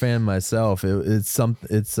slasher fan myself. It's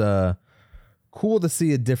cool to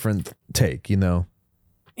see a different take, you know.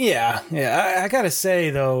 Yeah. I gotta say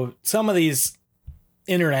though, some of these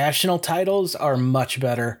international titles are much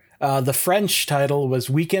better. The French title was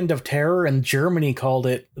Weekend of Terror, and Germany called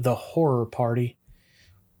it The Horror Party.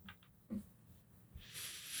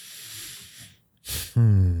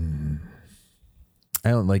 I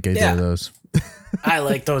don't like either of those. I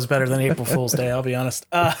like those better than April Fool's Day, I'll be honest.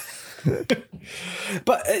 But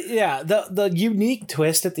the unique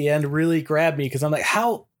twist at the end really grabbed me because I'm like,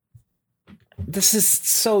 how this is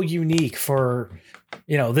so unique for,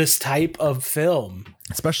 this type of film.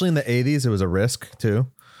 Especially in the 80s, it was a risk too.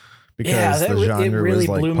 Because the genre it really was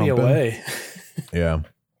like blew me pumping. away. Yeah.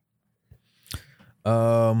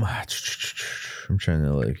 I'm trying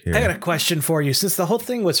to look here. I got a question for you. Since the whole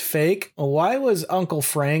thing was fake, why was Uncle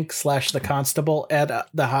Frank / the constable at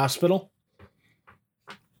the hospital?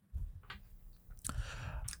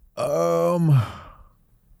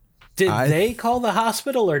 Did they call the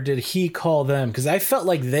hospital or did he call them? Because I felt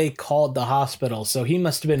like they called the hospital, so he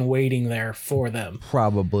must have been waiting there for them.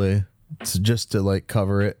 Probably. It's just to like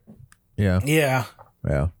cover it. Yeah. Yeah.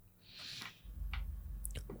 Yeah.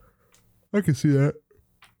 I can see that.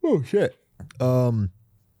 Oh shit. I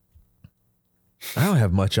don't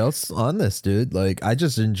have much else on this, dude. Like, I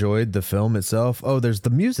just enjoyed the film itself. Oh, there's the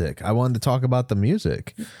music. I wanted to talk about the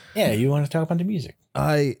music. Yeah, you want to talk about the music?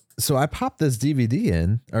 So I popped this DVD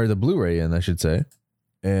in, or the Blu-ray in, I should say.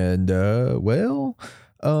 And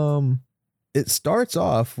it starts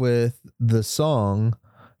off with the song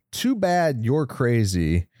Too Bad You're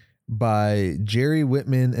Crazy by Jerry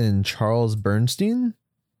Whitman and Charles Bernstein.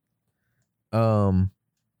 And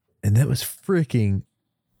that was freaking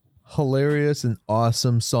hilarious and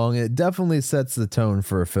awesome song. It definitely sets the tone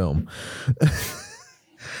for a film.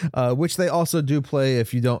 Which they also do play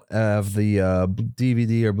if you don't have the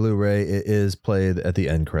DVD or Blu-ray. It is played at the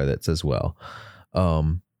end credits as well.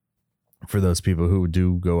 For those people who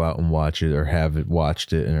do go out and watch it or have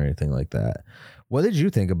watched it or anything like that. What did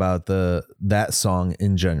you think about that song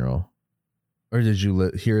in general? Or did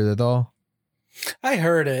you hear it at all? I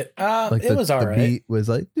heard it. Like it was all right. The beat was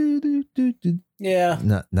like do do do do. Yeah.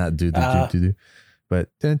 Not do do do do do, but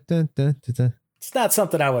dun, dun, dun, dun, dun. It's not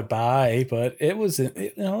something I would buy, but it was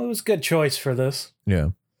it was a good choice for this.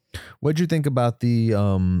 Yeah. What'd you think about the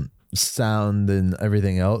sound and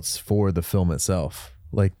everything else for the film itself?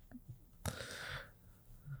 Like,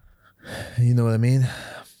 you know what I mean?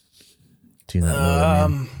 Do you not know what I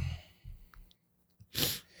mean?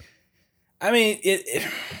 I mean,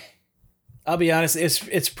 I'll be honest,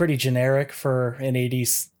 it's pretty generic for an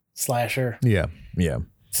 80s slasher. Yeah. Yeah.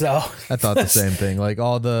 So I thought the same thing. Like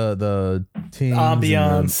all the teams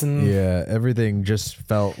ambiance and yeah, everything just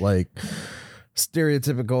felt like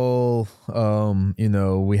stereotypical.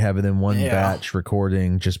 We have it in one batch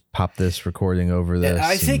recording, just pop this recording over this.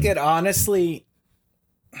 I think it honestly,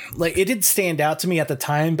 like, it did stand out to me at the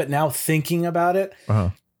time, but now thinking about it,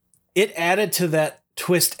 it added to that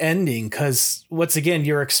twist ending, because once again,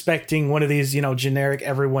 you're expecting one of these, generic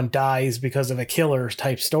everyone dies because of a killer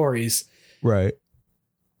type stories. Right.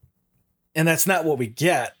 And that's not what we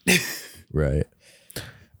get. Right. I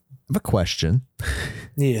have a question.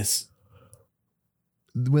 Yes.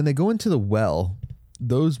 When they go into the well,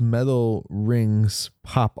 those metal rings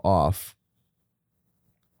pop off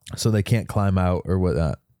so they can't climb out or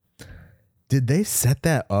whatnot. Did they set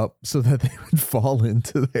that up so that they would fall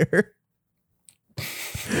into there?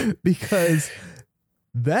 Because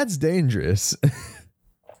that's dangerous.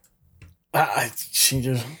 A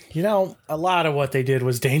lot of what they did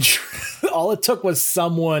was dangerous. All it took was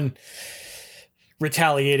someone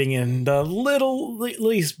retaliating in the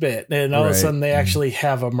least bit, and all of a sudden they actually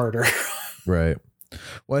have a murder. Right.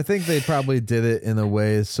 Well, I think they probably did it in a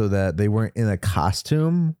way so that they weren't in a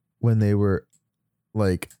costume when they were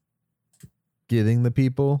like getting the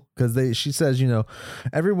people, because she says,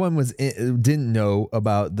 everyone didn't know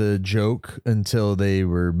about the joke until they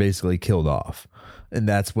were basically killed off. And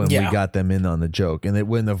that's when we got them in on the joke. And it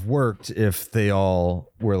wouldn't have worked if they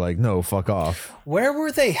all were like, no, fuck off. Where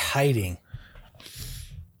were they hiding?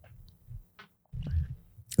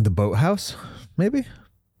 The boathouse, maybe?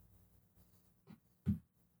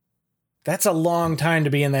 That's a long time to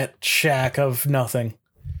be in that shack of nothing.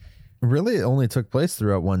 Really? It only took place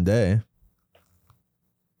throughout one day.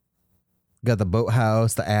 Got the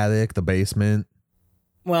boathouse, the attic, the basement.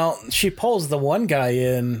 Well, she pulls the one guy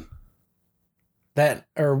in. That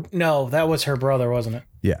was her brother, wasn't it?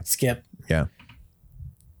 Yeah. Skip. Yeah.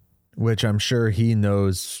 Which I'm sure he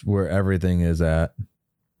knows where everything is at.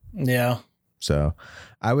 Yeah. So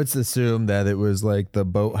I would assume that it was like the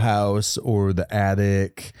boathouse or the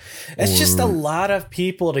attic. It's just a lot of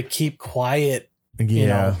people to keep quiet.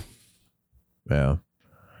 Yeah. Yeah.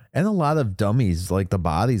 And a lot of dummies, like the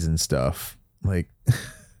bodies and stuff. Like,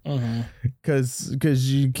 Mhm.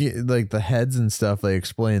 because you get like the heads and stuff, they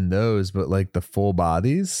explain those, but like the full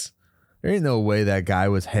bodies, there ain't no way that guy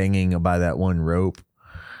was hanging by that one rope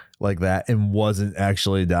like that and wasn't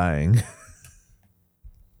actually dying.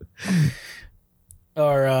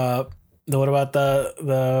 Or what about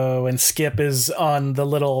the when Skip is on the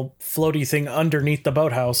little floaty thing underneath the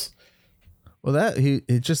boathouse? Well,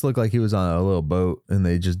 it just looked like he was on a little boat and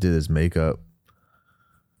they just did his makeup.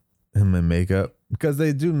 Him in makeup. Because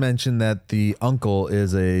they do mention that the uncle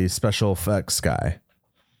is a special effects guy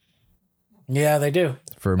Yeah, they do.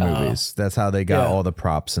 for movies. That's how they got yeah. all the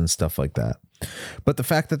props and stuff like that. But the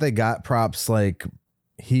fact that they got props, like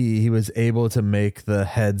he was able to make the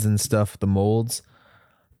heads and stuff, the molds,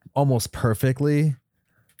 almost perfectly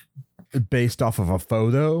based off of a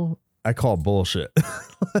photo, I call bullshit.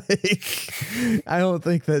 Like, I don't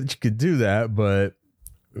think that you could do that, but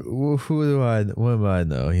what do I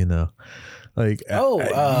know, you know? Like,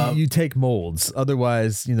 you take molds.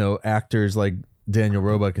 Otherwise, you know, actors like Daniel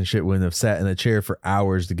Roebuck and shit wouldn't have sat in a chair for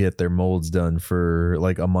hours to get their molds done for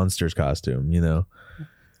like a Munsters costume, you know?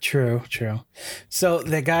 True. So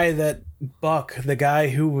the guy that Buck, the guy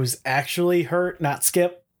who was actually hurt, not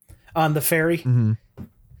Skip, on the ferry, Mm-hmm.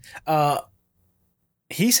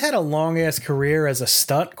 He's had a long ass career as a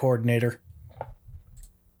stunt coordinator.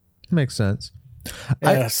 Makes sense.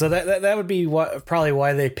 Yeah, so that would be probably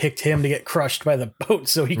why they picked him to get crushed by the boat,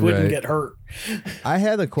 so he wouldn't Right. get hurt. I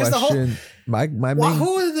had a question. My main,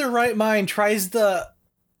 Who in their right mind tries to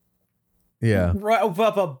yeah. rope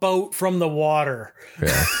up a boat from the water?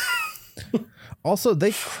 Yeah. Also,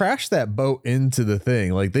 they crashed that boat into the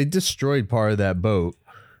thing. Like, they destroyed part of that boat.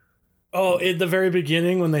 Oh, in the very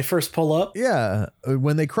beginning when they first pull up? Yeah.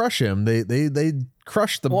 When they crush him, they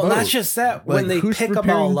crush the boat. Well, not just that. When Like, they who's pick them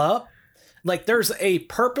preparing- all up, like there's a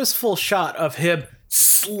purposeful shot of him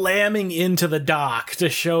slamming into the dock to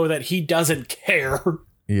show that he doesn't care.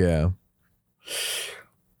 Yeah.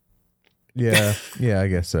 Yeah. Yeah, I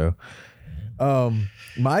guess so.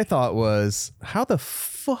 My thought was, how the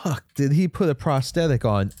fuck did he put a prosthetic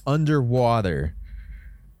on underwater?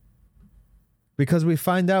 Because we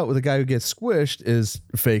find out the guy who gets squished is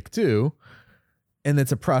fake too. And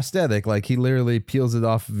it's a prosthetic. Like, he literally peels it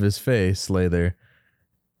off of his face later.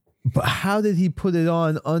 But how did he put it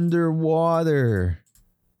on underwater?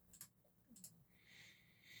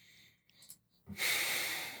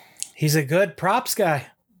 He's a good props guy.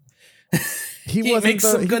 He He wasn't makes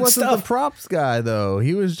some the good the stuff. props guy though.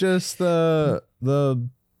 He was just the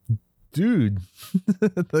dude,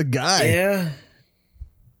 the guy. Yeah.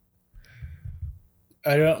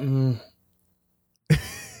 I don't.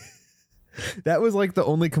 That was like the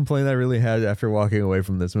only complaint I really had after walking away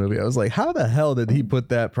from this movie. I was like, how the hell did he put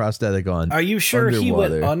that prosthetic on? Are you sure he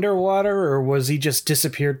went underwater? underwater, or was he just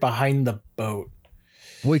disappeared behind the boat?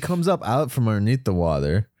 Well, he comes up out from underneath the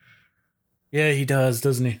water, Yeah, he does,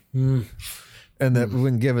 doesn't he? and that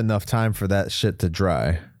wouldn't give enough time for that shit to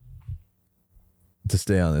dry, to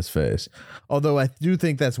stay on his face. Although I do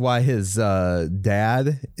think that's why his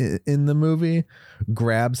dad in the movie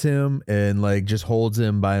grabs him and like just holds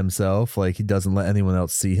him by himself, like he doesn't let anyone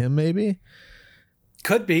else see him, maybe.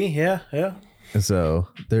 Could be, yeah. And so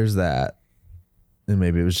there's that. And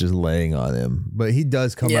maybe it was just laying on him. But he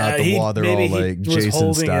does come out the water all like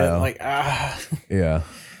Jason style. It like, Yeah.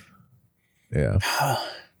 Yeah.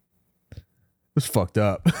 It was fucked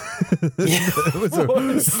up.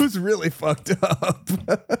 It was really fucked up.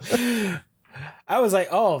 I was like,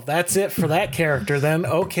 oh, that's it for that character then.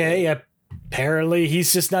 Okay, apparently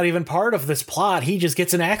he's just not even part of this plot. He just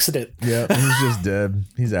gets an accident. Yeah, he's just dead.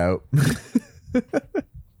 He's out.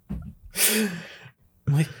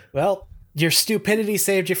 Well, your stupidity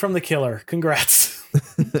saved you from the killer. Congrats.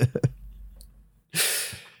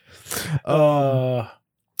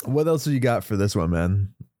 What else have you got for this one,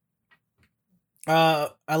 man? I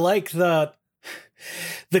like the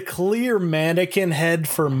clear mannequin head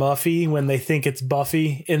for Muffy when they think it's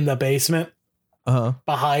Buffy in the basement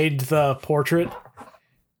behind the portrait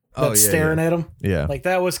that's staring at him. Yeah. Like,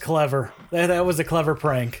 that was clever. That was a clever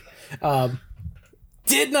prank.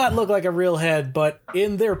 Did not look like a real head, but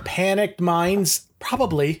in their panicked minds,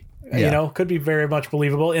 probably, you know, could be very much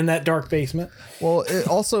believable in that dark basement. Well, it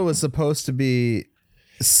also was supposed to be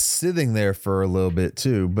sitting there for a little bit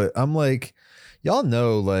too, but I'm like, y'all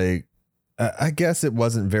know, like, I guess it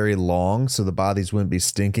wasn't very long, so the bodies wouldn't be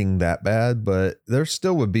stinking that bad, but there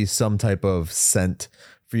still would be some type of scent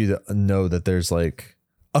for you to know that there's like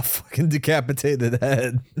a fucking decapitated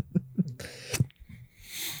head.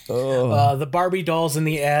 The Barbie dolls in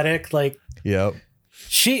the attic, like, Yep.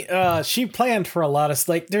 She planned for a lot of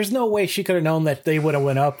like. There's no way she could have known that they would have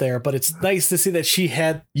went up there, but it's nice to see that she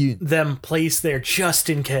had them placed there just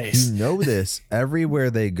in case. You know this. Everywhere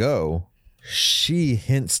they go, she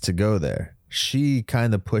hints to go there. She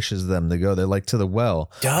kind of pushes them to go there, like to the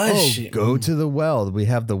well. Does she? Go to the well. We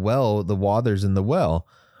have the well, the water's in the well.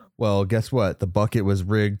 Well, guess what? The bucket was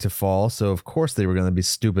rigged to fall, so of course they were going to be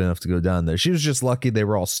stupid enough to go down there. She was just lucky they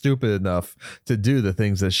were all stupid enough to do the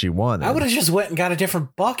things that she wanted. I would have just went and got a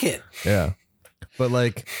different bucket. Yeah. But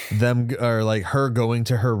like them, or like her going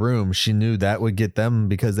to her room, she knew that would get them,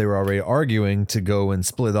 because they were already arguing, to go and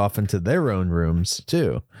split off into their own rooms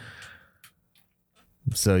too.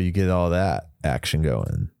 So you get all that action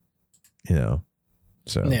going, you know.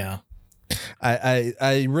 So Yeah.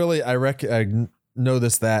 I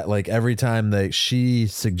noticed that like every time that she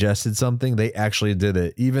suggested something, they actually did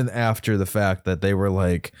it, even after the fact that they were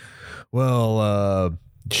like, well,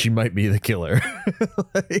 she might be the killer.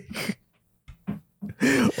 Like,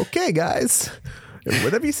 okay, guys,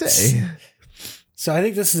 whatever you say. So I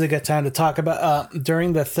think this is a good time to talk about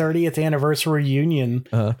during the 30th anniversary reunion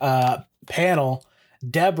panel,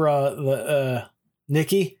 Deborah, the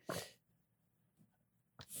Nikki,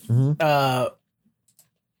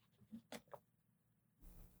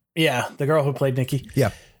 yeah, the girl who played Nikki.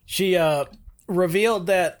 Yeah. She revealed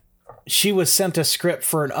that she was sent a script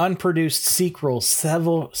for an unproduced sequel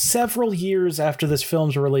several years after this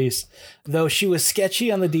film's release, though she was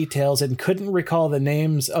sketchy on the details and couldn't recall the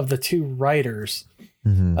names of the two writers.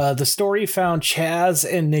 The story found Chaz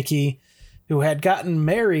and Nikki, who had gotten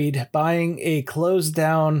married, buying a closed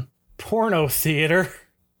down porno theater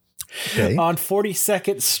on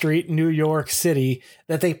 42nd Street, New York City,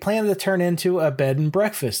 that they planned to turn into a bed and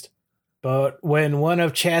breakfast. But when one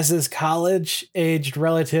of Chaz's college-aged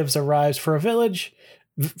relatives arrives for a visit,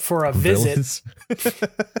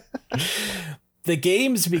 the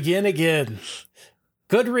games begin again.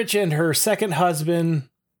 Goodrich and her second husband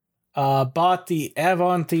bought the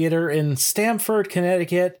Avon Theater in Stamford,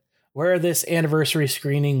 Connecticut, where this anniversary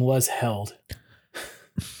screening was held.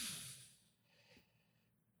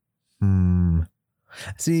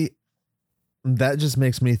 See, that just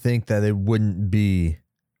makes me think that it wouldn't be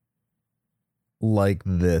like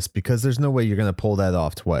this, because there's no way you're going to pull that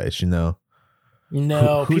off twice, you know?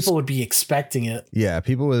 No, people would be expecting it. Yeah,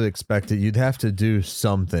 people would expect it. You'd have to do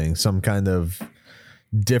something, some kind of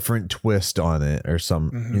different twist on it or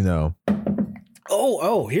some, you know.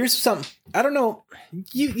 Oh, here's something. I don't know.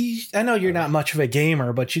 You I know you're not much of a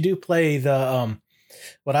gamer, but you do play the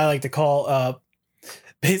what I like to call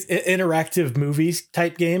interactive movies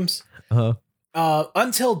type games.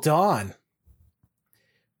 Until Dawn.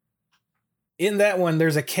 In that one,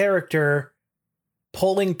 there's a character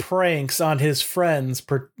pulling pranks on his friends,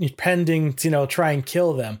 pretending to, try and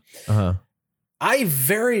kill them. I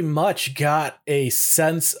very much got a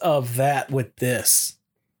sense of that with this.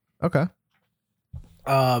 Okay.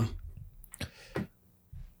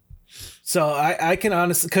 So I can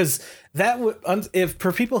honestly, because that would, if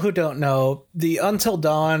for people who don't know, the Until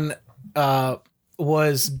Dawn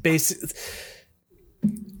was basic.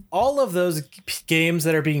 All of those games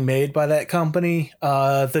that are being made by that company,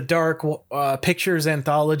 the Dark Pictures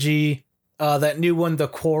anthology, that new one, The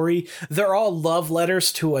Quarry, they're all love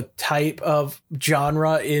letters to a type of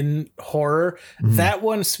genre in horror. That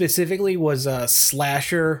one specifically was a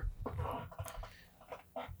slasher.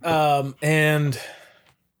 And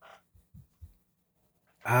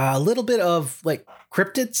a little bit of like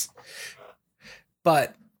cryptids,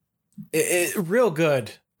 but it real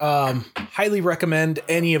good. Highly recommend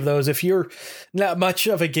any of those. If you're not much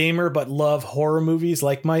of a gamer but love horror movies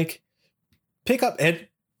like Mike, pick up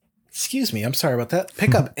excuse me, I'm sorry about that.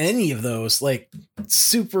 Pick up any of those. Like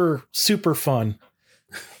super fun.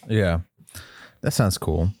 Yeah, that sounds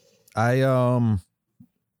cool. I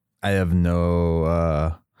have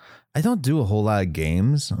no I don't do a whole lot of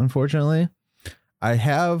games, unfortunately. I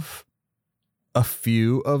have a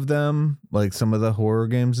few of them, like some of the horror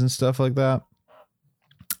games and stuff like that.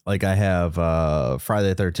 Like I have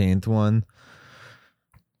Friday the 13th one.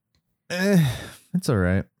 It's all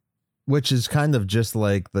right. Which is kind of just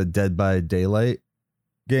like the Dead by Daylight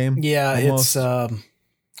game. Yeah, almost. It's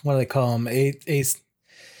what do they call them?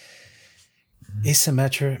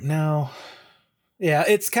 Asymmetric. No. Yeah,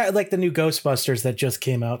 it's kind of like the new Ghostbusters that just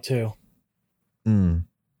came out too.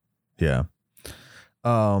 Yeah.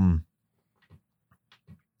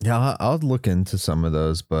 Yeah, I'll look into some of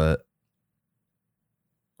those, but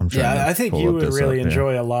I'm trying. Yeah, to I think pull you up would this really up,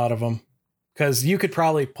 enjoy a lot of them, because you could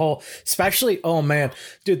probably pull, especially, oh man,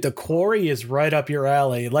 dude, The Quarry is right up your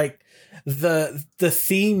alley. Like the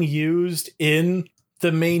theme used in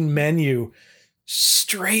the main menu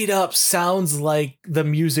straight up sounds like the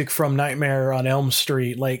music from Nightmare on Elm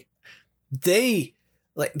Street. Like the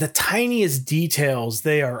tiniest details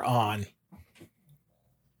they are on.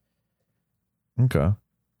 Okay.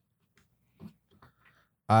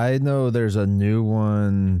 I know there's a new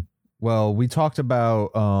one. Well, we talked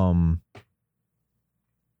about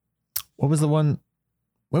what was the one?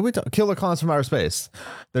 What we talk? Killer Clowns from Outer Space.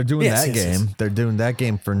 They're doing that game. Yes. They're doing that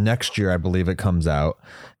game for next year, I believe it comes out.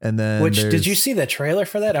 And then Did you see the trailer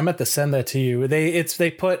for that? I meant to send that to you.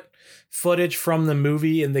 They put footage from the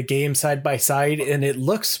movie and the game side by side, and it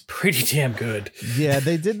looks pretty damn good. Yeah,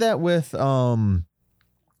 they did that with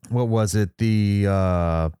what was it? The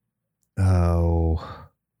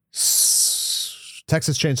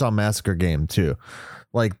Texas Chainsaw Massacre game too.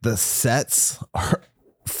 Like the sets are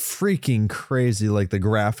freaking crazy. Like the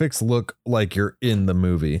graphics look like you're in the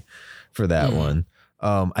movie for that one.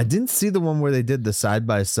 I didn't see the one where they did the side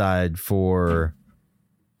by side for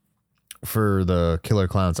the Killer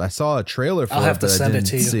Clowns. I saw a trailer for it, but I didn't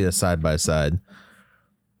see a side by side.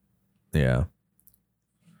 Yeah.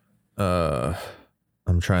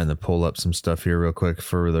 I'm trying to pull up some stuff here real quick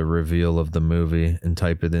for the reveal of the movie and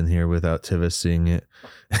type it in here without Tivis seeing it.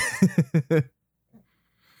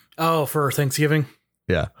 Oh, for Thanksgiving?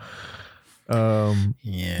 Yeah.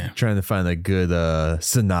 Yeah. Trying to find a good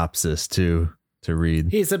synopsis to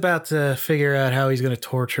read. He's about to figure out how he's going to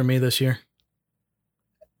torture me this year.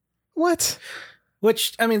 What?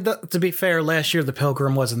 Which, I mean, to be fair, last year The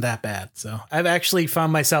Pilgrim wasn't that bad. So I've actually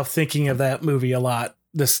found myself thinking of that movie a lot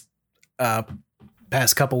this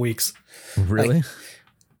past couple weeks. Really?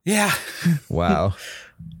 Yeah. Wow.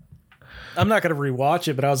 I'm not going to rewatch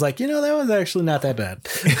it, but I was like, that was actually not that bad.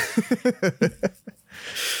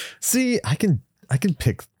 See, I can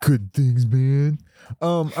pick good things, man.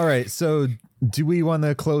 All right. So do we want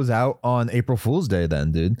to close out on April Fool's Day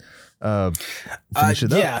then, dude? Finish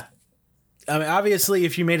it up. Yeah. I mean, obviously,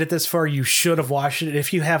 if you made it this far, you should have watched it.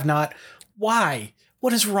 If you have not, why?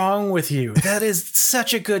 What is wrong with you? That is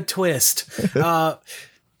such a good twist.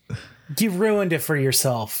 You ruined it for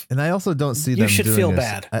yourself. And I also don't see them. You should doing feel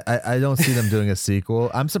bad. I don't see them doing a sequel.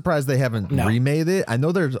 I'm surprised they haven't remade it. I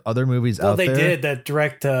know there's other movies out there. Well, they did that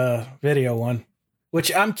direct video one,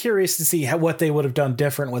 which I'm curious to see what they would have done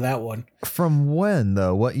different with that one. From when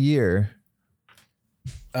though? What year?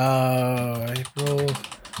 April.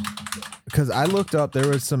 Because I looked up, there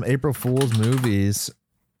was some April Fool's movies.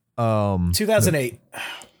 2008.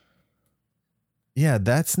 Yeah,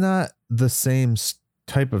 that's not the same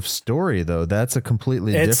type of story though. That's a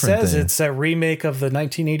completely different thing. It says it's a remake of the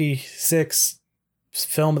 1986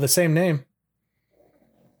 film of the same name.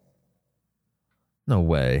 No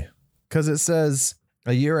way. Because it says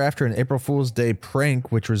a year after an April Fool's Day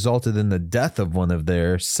prank, which resulted in the death of one of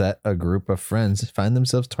their set, a group of friends find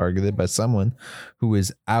themselves targeted by someone who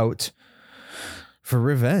is out for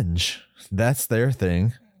revenge. That's their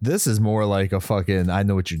thing. This is more like a fucking I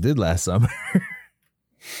Know What You Did Last Summer.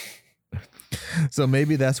 So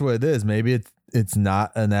maybe that's what it is. Maybe it's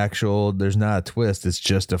not an actual, there's not a twist. It's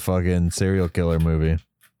just a fucking serial killer movie.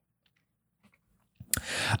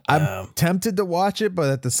 I'm tempted to watch it, but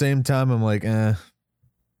at the same time, I'm like, I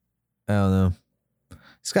don't know.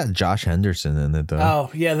 It's got Josh Henderson in it, though. Oh,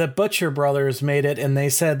 yeah. The Butcher Brothers made it, and they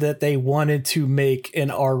said that they wanted to make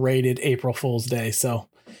an R-rated April Fool's Day. So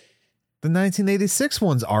the 1986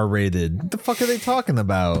 one's R-rated. What the fuck are they talking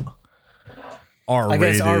about? R-rated.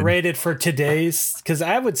 I guess R-rated for today's, because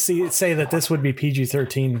I would say that this would be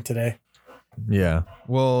PG-13 today. Yeah.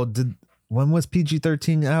 Well, when was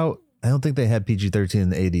PG-13 out? I don't think they had PG-13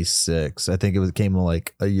 in 86. I think it came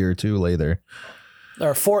like a year or two later.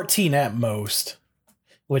 Or 14 at most,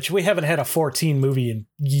 which we haven't had a 14 movie in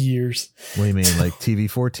years. What do you mean, like TV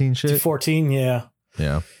 14 shit? 14, yeah.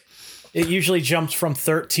 Yeah. It usually jumps from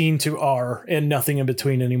 13 to R and nothing in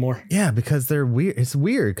between anymore. Yeah, because they're weird. It's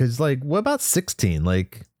weird because, like, what about 16?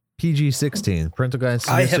 Like PG-16, parental guidance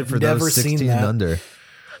suggested for those 16 and under.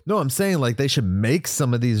 No, I'm saying like they should make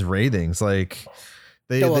some of these ratings. Like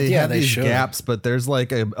they have these gaps, but there's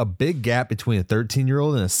like a big gap between a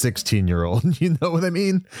 13-year-old and a 16-year-old. You know what I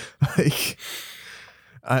mean? Like,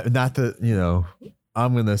 not that,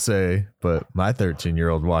 I'm going to say, but my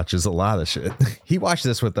 13-year-old watches a lot of shit. He watched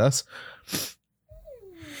this with us.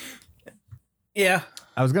 Yeah.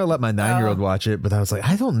 I was going to let my 9-year-old watch it, but I was like,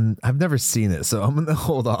 I've never seen it, so I'm going to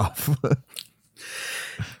hold off.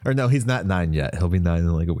 Or no, he's not 9 yet. He'll be 9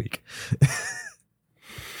 in like a week.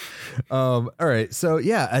 All right. So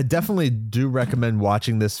yeah, I definitely do recommend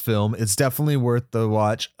watching this film. It's definitely worth the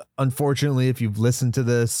watch. Unfortunately, if you've listened to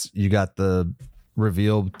this, you got the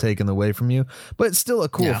reveal taken away from you, but it's still a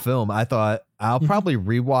cool film. I thought I'll probably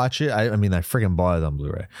rewatch it. I mean, I freaking bought it on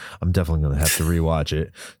Blu-ray. I'm definitely going to have to rewatch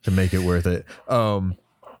it to make it worth it.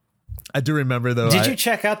 I do remember though. Did you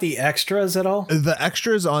check out the extras at all? The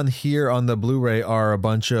extras on here on the Blu-ray are a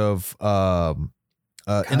bunch of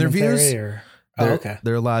interviews. Okay.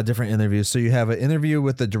 There are a lot of different interviews. So you have an interview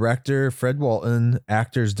with the director, Fred Walton,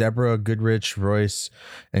 actors Deborah Goodrich Royce,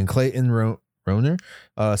 and Clayton Rohner,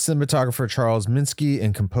 cinematographer Charles Minsky,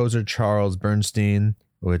 and composer Charles Bernstein,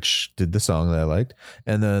 which did the song that I liked,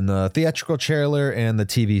 and then theatrical trailer and the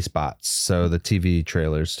TV spots. So the TV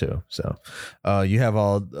trailers too. So you have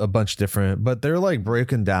a bunch of different, but they're like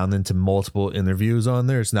broken down into multiple interviews on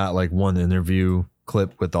there. It's not like one interview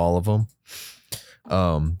clip with all of them.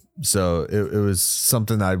 So it was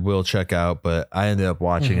something I will check out, but I ended up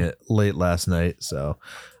watching it late last night, so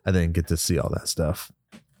I didn't get to see all that stuff.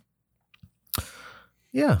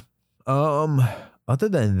 Yeah. Other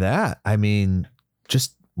than that, I mean,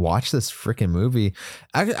 just watch this freaking movie.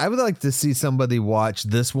 I would like to see somebody watch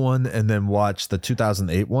this one and then watch the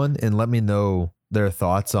 2008 one and let me know their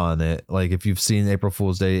thoughts on it. Like if you've seen April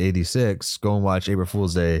Fool's Day 86, go and watch April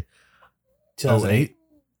Fool's Day 08.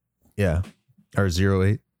 Yeah. Or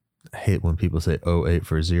 08. I hate when people say 08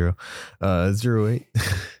 for 0. 08.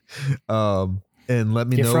 And let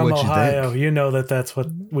me know what Ohio, you think. you know that's what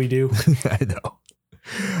we do. I know.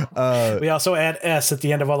 We also add S at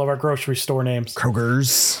the end of all of our grocery store names.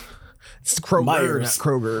 Kroger's. It's Kroger, Myers. not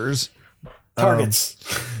Kroger's. Targets.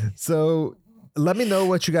 So let me know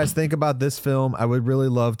what you guys think about this film. I would really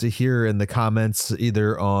love to hear in the comments,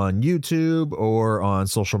 either on YouTube or on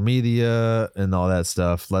social media and all that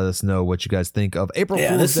stuff. Let us know what you guys think of April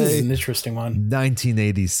Fool's this Day. is an interesting one.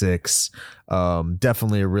 1986.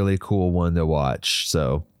 Definitely a really cool one to watch.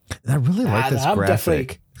 So and I really like this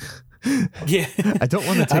graphic. Yeah. I don't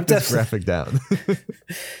want to take this graphic down.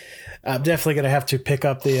 I'm definitely going to have to pick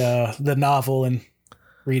up the novel and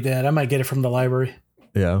read that. I might get it from the library.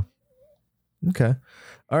 Yeah. Okay.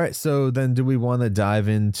 All right. So then do we want to dive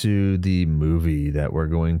into the movie that we're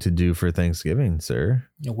going to do for Thanksgiving, sir?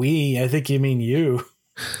 I think you mean you.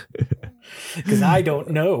 Because I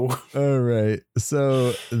don't know. All right.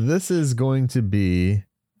 So this is going to be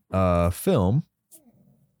a film.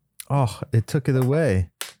 Oh, it took it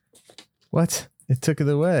away. What? It took it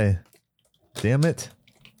away. Damn it.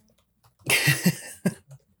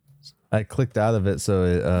 I clicked out of it,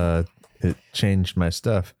 so it changed my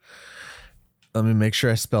stuff. Let me make sure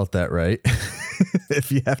I spelt that right. If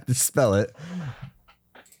you have to spell it.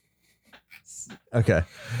 Okay.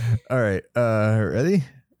 All right. Ready?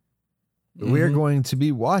 We are going to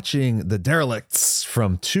be watching The Derelicts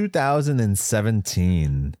from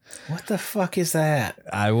 2017. What the fuck is that?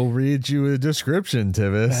 I will read you a description,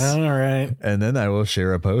 Tivis. All right. And then I will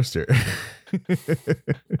share a poster.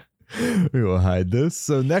 We will hide this.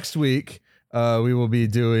 So next week, we will be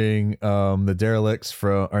doing The Derelicts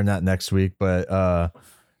or not next week, but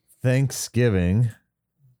Thanksgiving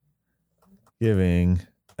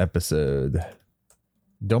episode.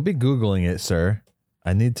 Don't be Googling it, sir.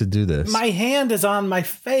 I need to do this. My hand is on my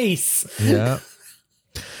face. Yeah.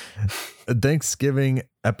 A Thanksgiving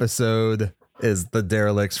episode is The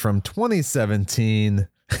Derelicts from 2017.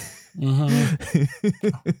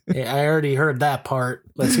 Mm-hmm. Yeah, I already heard that part.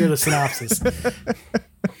 Let's hear the synopsis.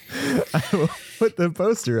 I will put the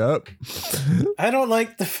poster up. I don't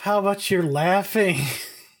like how much you're laughing.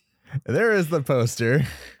 There is the poster.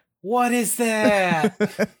 What is that?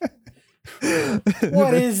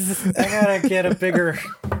 What is? I gotta get a bigger.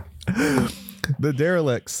 The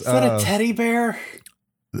Derelicts. Is that a teddy bear?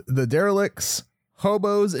 The Derelicts.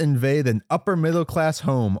 Hobos invade an upper middle class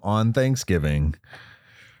home on Thanksgiving.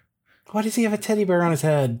 Why does he have a teddy bear on his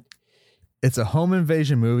head? It's a home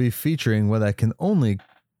invasion movie featuring what I can only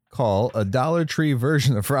call a Dollar Tree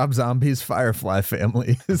version of Rob Zombie's Firefly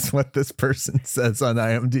family, is what this person says on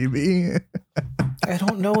IMDb. I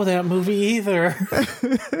don't know that movie either.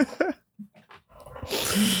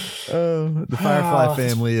 The Firefly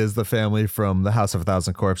family is the family from The House of a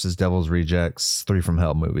Thousand Corpses, Devil's Rejects, 3 from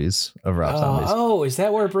Hell movies of Rob Zombies. Oh, is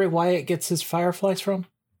that where Bray Wyatt gets his fireflies from?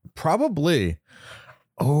 Probably.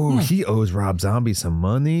 Oh, he owes Rob Zombie some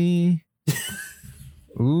money.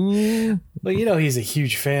 Ooh. Well, you know he's a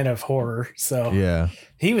huge fan of horror, so Yeah.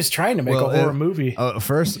 he was trying to make a horror movie.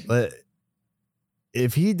 First,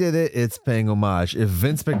 if he did it, it's paying homage. If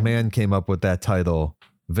Vince McMahon came up with that title,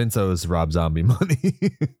 Vince owes Rob Zombie money.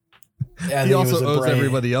 He also owes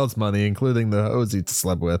everybody else money, including the hoes he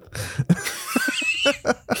slept with.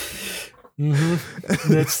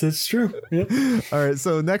 That's true. Yep. All right,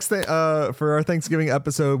 so next thing for our Thanksgiving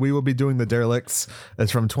episode, we will be doing the Derelicts.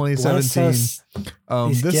 It's from 2017. Bless us,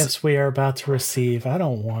 these gifts we are about to receive. I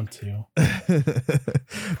don't want to.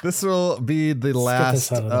 This will be the Let's get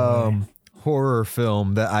this last out of the way. horror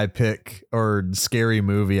film that I pick, or scary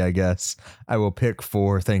movie, I guess, I will pick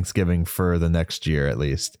for Thanksgiving for the next year at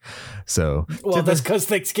least. So, Well, that's because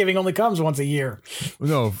Thanksgiving only comes once a year.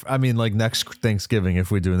 no, I mean, like next Thanksgiving, if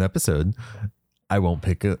we do an episode, I won't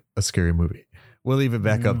pick a scary movie. We'll leave it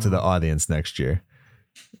back up to the audience next year.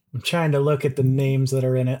 I'm trying to look at the names that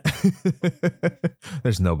are in it.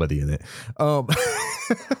 There's nobody in it. I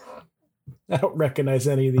don't recognize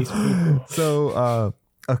any of these people. So,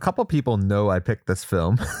 a couple people know I picked this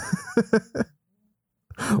film.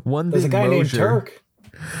 One There's a being guy named Mosier. Turk.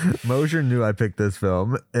 Mosier knew I picked this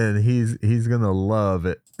film, and he's gonna love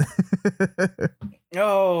it.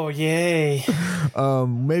 Oh, yay.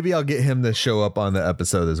 Maybe I'll get him to show up on the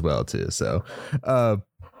episode as well too. So,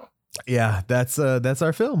 yeah, that's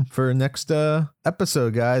our film for next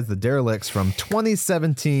episode, guys. The Derelicts from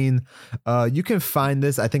 2017. You can find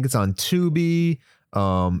this. I think it's on Tubi.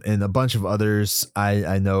 And a bunch of others.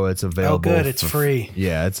 I know it's available. Oh, good. It's free.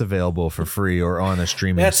 Yeah, it's available for free or on a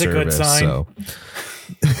streaming That's a good service. sign. So.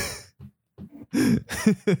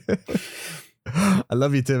 I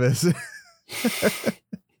love you, Tivis.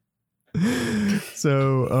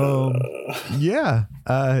 So, yeah,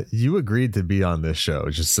 you agreed to be on this show,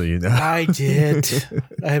 just so you know. I did.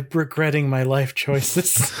 I'm regretting my life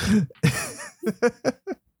choices.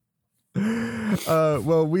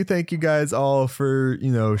 Well, we thank you guys all for,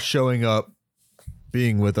 showing up,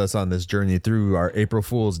 being with us on this journey through our April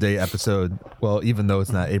Fool's Day episode. Well, even though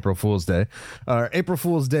it's not April Fool's Day, our April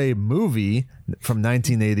Fool's Day movie from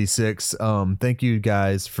 1986. Thank you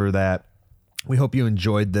guys for that. We hope you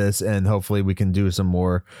enjoyed this, and hopefully we can do some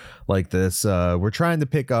more like this. We're trying to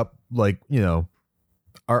pick up,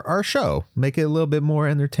 our show, make it a little bit more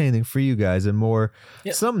entertaining for you guys and more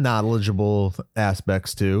some knowledgeable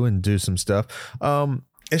aspects too, and do some stuff.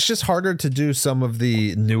 It's just harder to do some of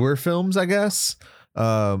the newer films, I guess,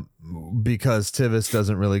 because Tivis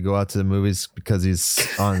doesn't really go out to the movies because he's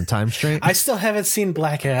on time strain. I still haven't seen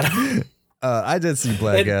Black Adam. I did see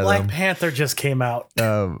Black Adam. Black Panther just came out.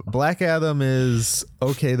 Black Adam is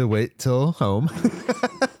okay to wait till home.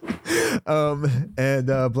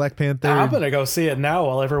 And Black Panther. I'm gonna go see it now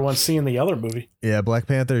while everyone's seeing the other movie. Yeah, Black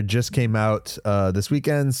Panther just came out this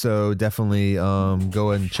weekend, so definitely go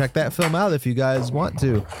and check that film out if you guys want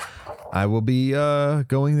to. I will be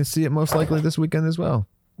going to see it most likely this weekend as well.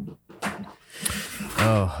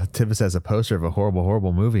 Oh, Tivis has a poster of a horrible,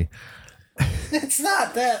 horrible movie. It's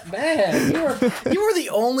not that bad. You were the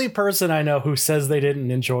only person I know who says they didn't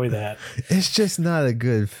enjoy that. It's just not a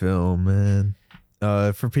good film, man.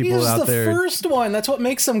 For people It was out the there, first one. That's what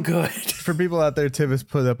makes them good. for people out there, Tivis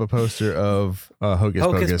put up a poster of Hocus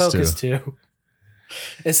Hocus Pocus Pocus 2. 2.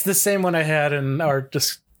 It's the same one I had in our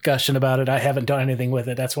discussion about it. I haven't done anything with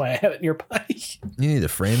it. That's why I have it nearby. You need to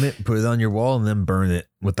frame it, put it on your wall, and then burn it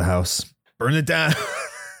with the house. Burn it down.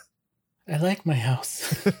 I like my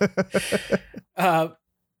house. What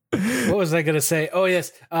was I going to say? Oh,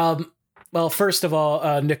 yes. Well, first of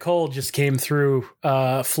all, Nicole just came through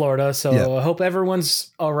Florida, so Yeah. I hope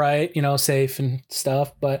everyone's all right, safe and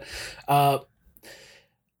stuff. But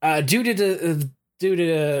due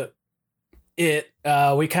to it,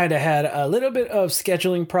 we kind of had a little bit of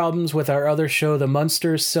scheduling problems with our other show, The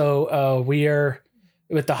Munsters. So we are,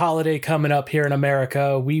 with the holiday coming up here in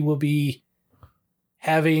America, we will be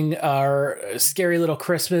having our scary little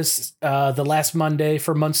Christmas the last Monday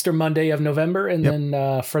for Munster Monday of November, and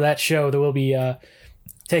then for that show, there will be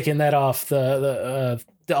taking that off the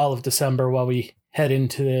all of December while we head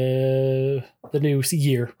into the new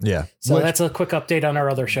year. Yeah. So that's a quick update on our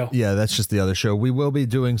other show. Yeah, that's just the other show. We will be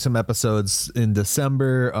doing some episodes in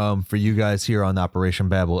December for you guys here on Operation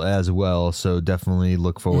Babel as well. So definitely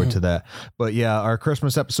look forward to that. But yeah, our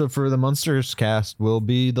Christmas episode for the Munsters cast will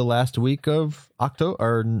be the last week of October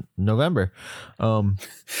or November. Oh,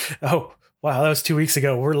 wow, that was 2 weeks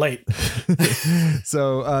ago. We're late.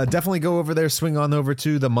 So definitely go over there, swing on over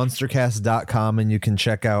to themunstercast.com, and you can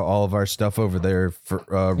check out all of our stuff over there for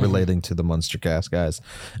relating to the Munstercast, guys.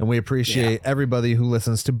 And we appreciate everybody who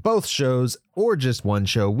listens to both shows or just one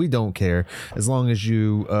show. We don't care. As long as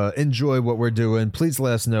you enjoy what we're doing, please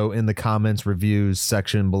let us know in the comments, reviews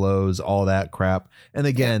section below, all that crap. And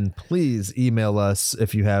again, please email us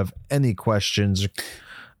if you have any questions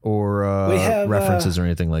or references or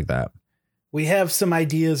anything like that. We have some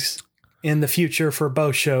ideas in the future for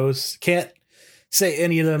both shows. Can't say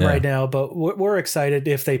any of them right now, but we're excited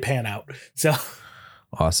if they pan out. So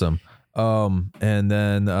Awesome. And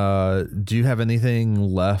then do you have anything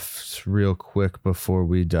left real quick before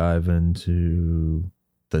we dive into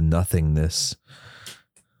the nothingness?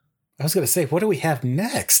 I was going to say, what do we have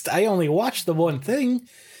next? I only watched the one thing.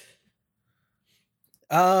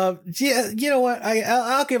 Yeah, you know what?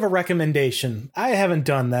 I'll give a recommendation. I haven't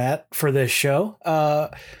done that for this show.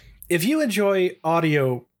 If you enjoy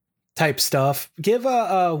audio type stuff, give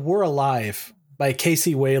We're Alive by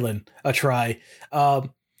Casey Wayland a try.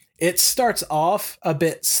 It starts off a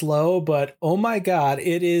bit slow, but oh my God,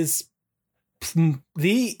 it is no,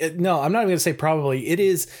 I'm not even going to say probably. It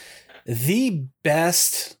is the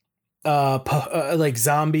best like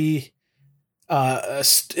zombie.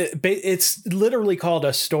 It's literally called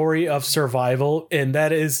A Story of Survival, and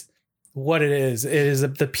that is what it is. It is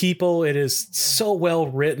the people. It is so well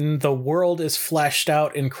written. The world is fleshed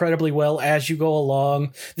out incredibly well as you go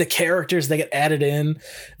along. The characters, they get added in.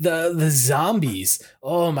 The zombies.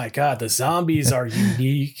 Oh my God, the zombies are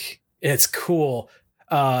unique. It's cool.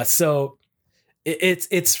 So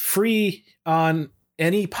it's free on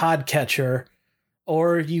any podcatcher,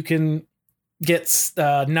 or you can get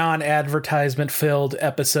non-advertisement filled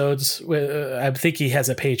episodes. I think he has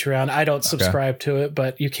a Patreon. I don't subscribe to it,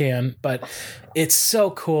 but you can. But it's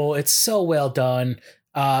so cool. It's so well done.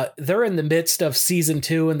 They're in the midst of season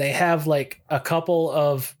 2, and they have like a couple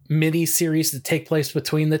of mini series that take place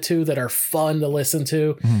between the two that are fun to listen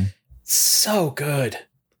to. So good.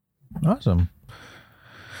 Awesome.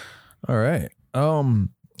 All right.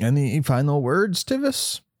 Any final words,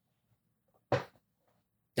 Tivis?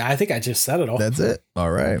 I think I just said it all. That's it. All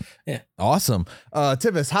right. Yeah. Awesome.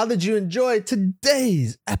 Tivis, how did you enjoy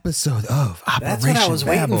today's episode of Operation That's what I was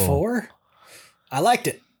Babel? waiting for. I liked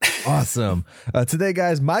it. Awesome. Today,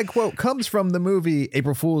 guys, my quote comes from the movie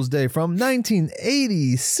April Fool's Day from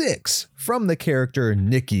 1986 from the character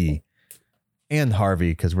Nikki and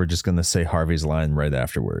Harvey, because we're just going to say Harvey's line right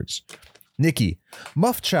afterwards. Nikki,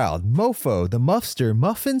 muff child, mofo, the muffster,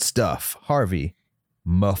 muffin stuff. Harvey,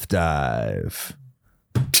 muff dive.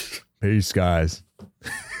 Peace, guys.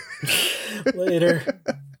 Later.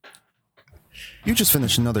 You just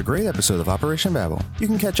finished another great episode of Operation Babel. You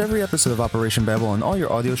can catch every episode of Operation Babel on all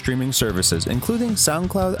your audio streaming services, including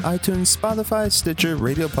SoundCloud, iTunes, Spotify, Stitcher,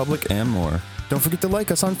 Radio Public, and more. Don't forget to like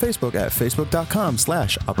us on Facebook at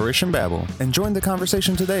facebook.com/Operation Babel, and join the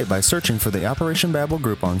conversation today by searching for the Operation Babel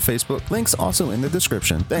group on Facebook. Links also in the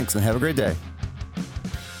description. Thanks and have a great day.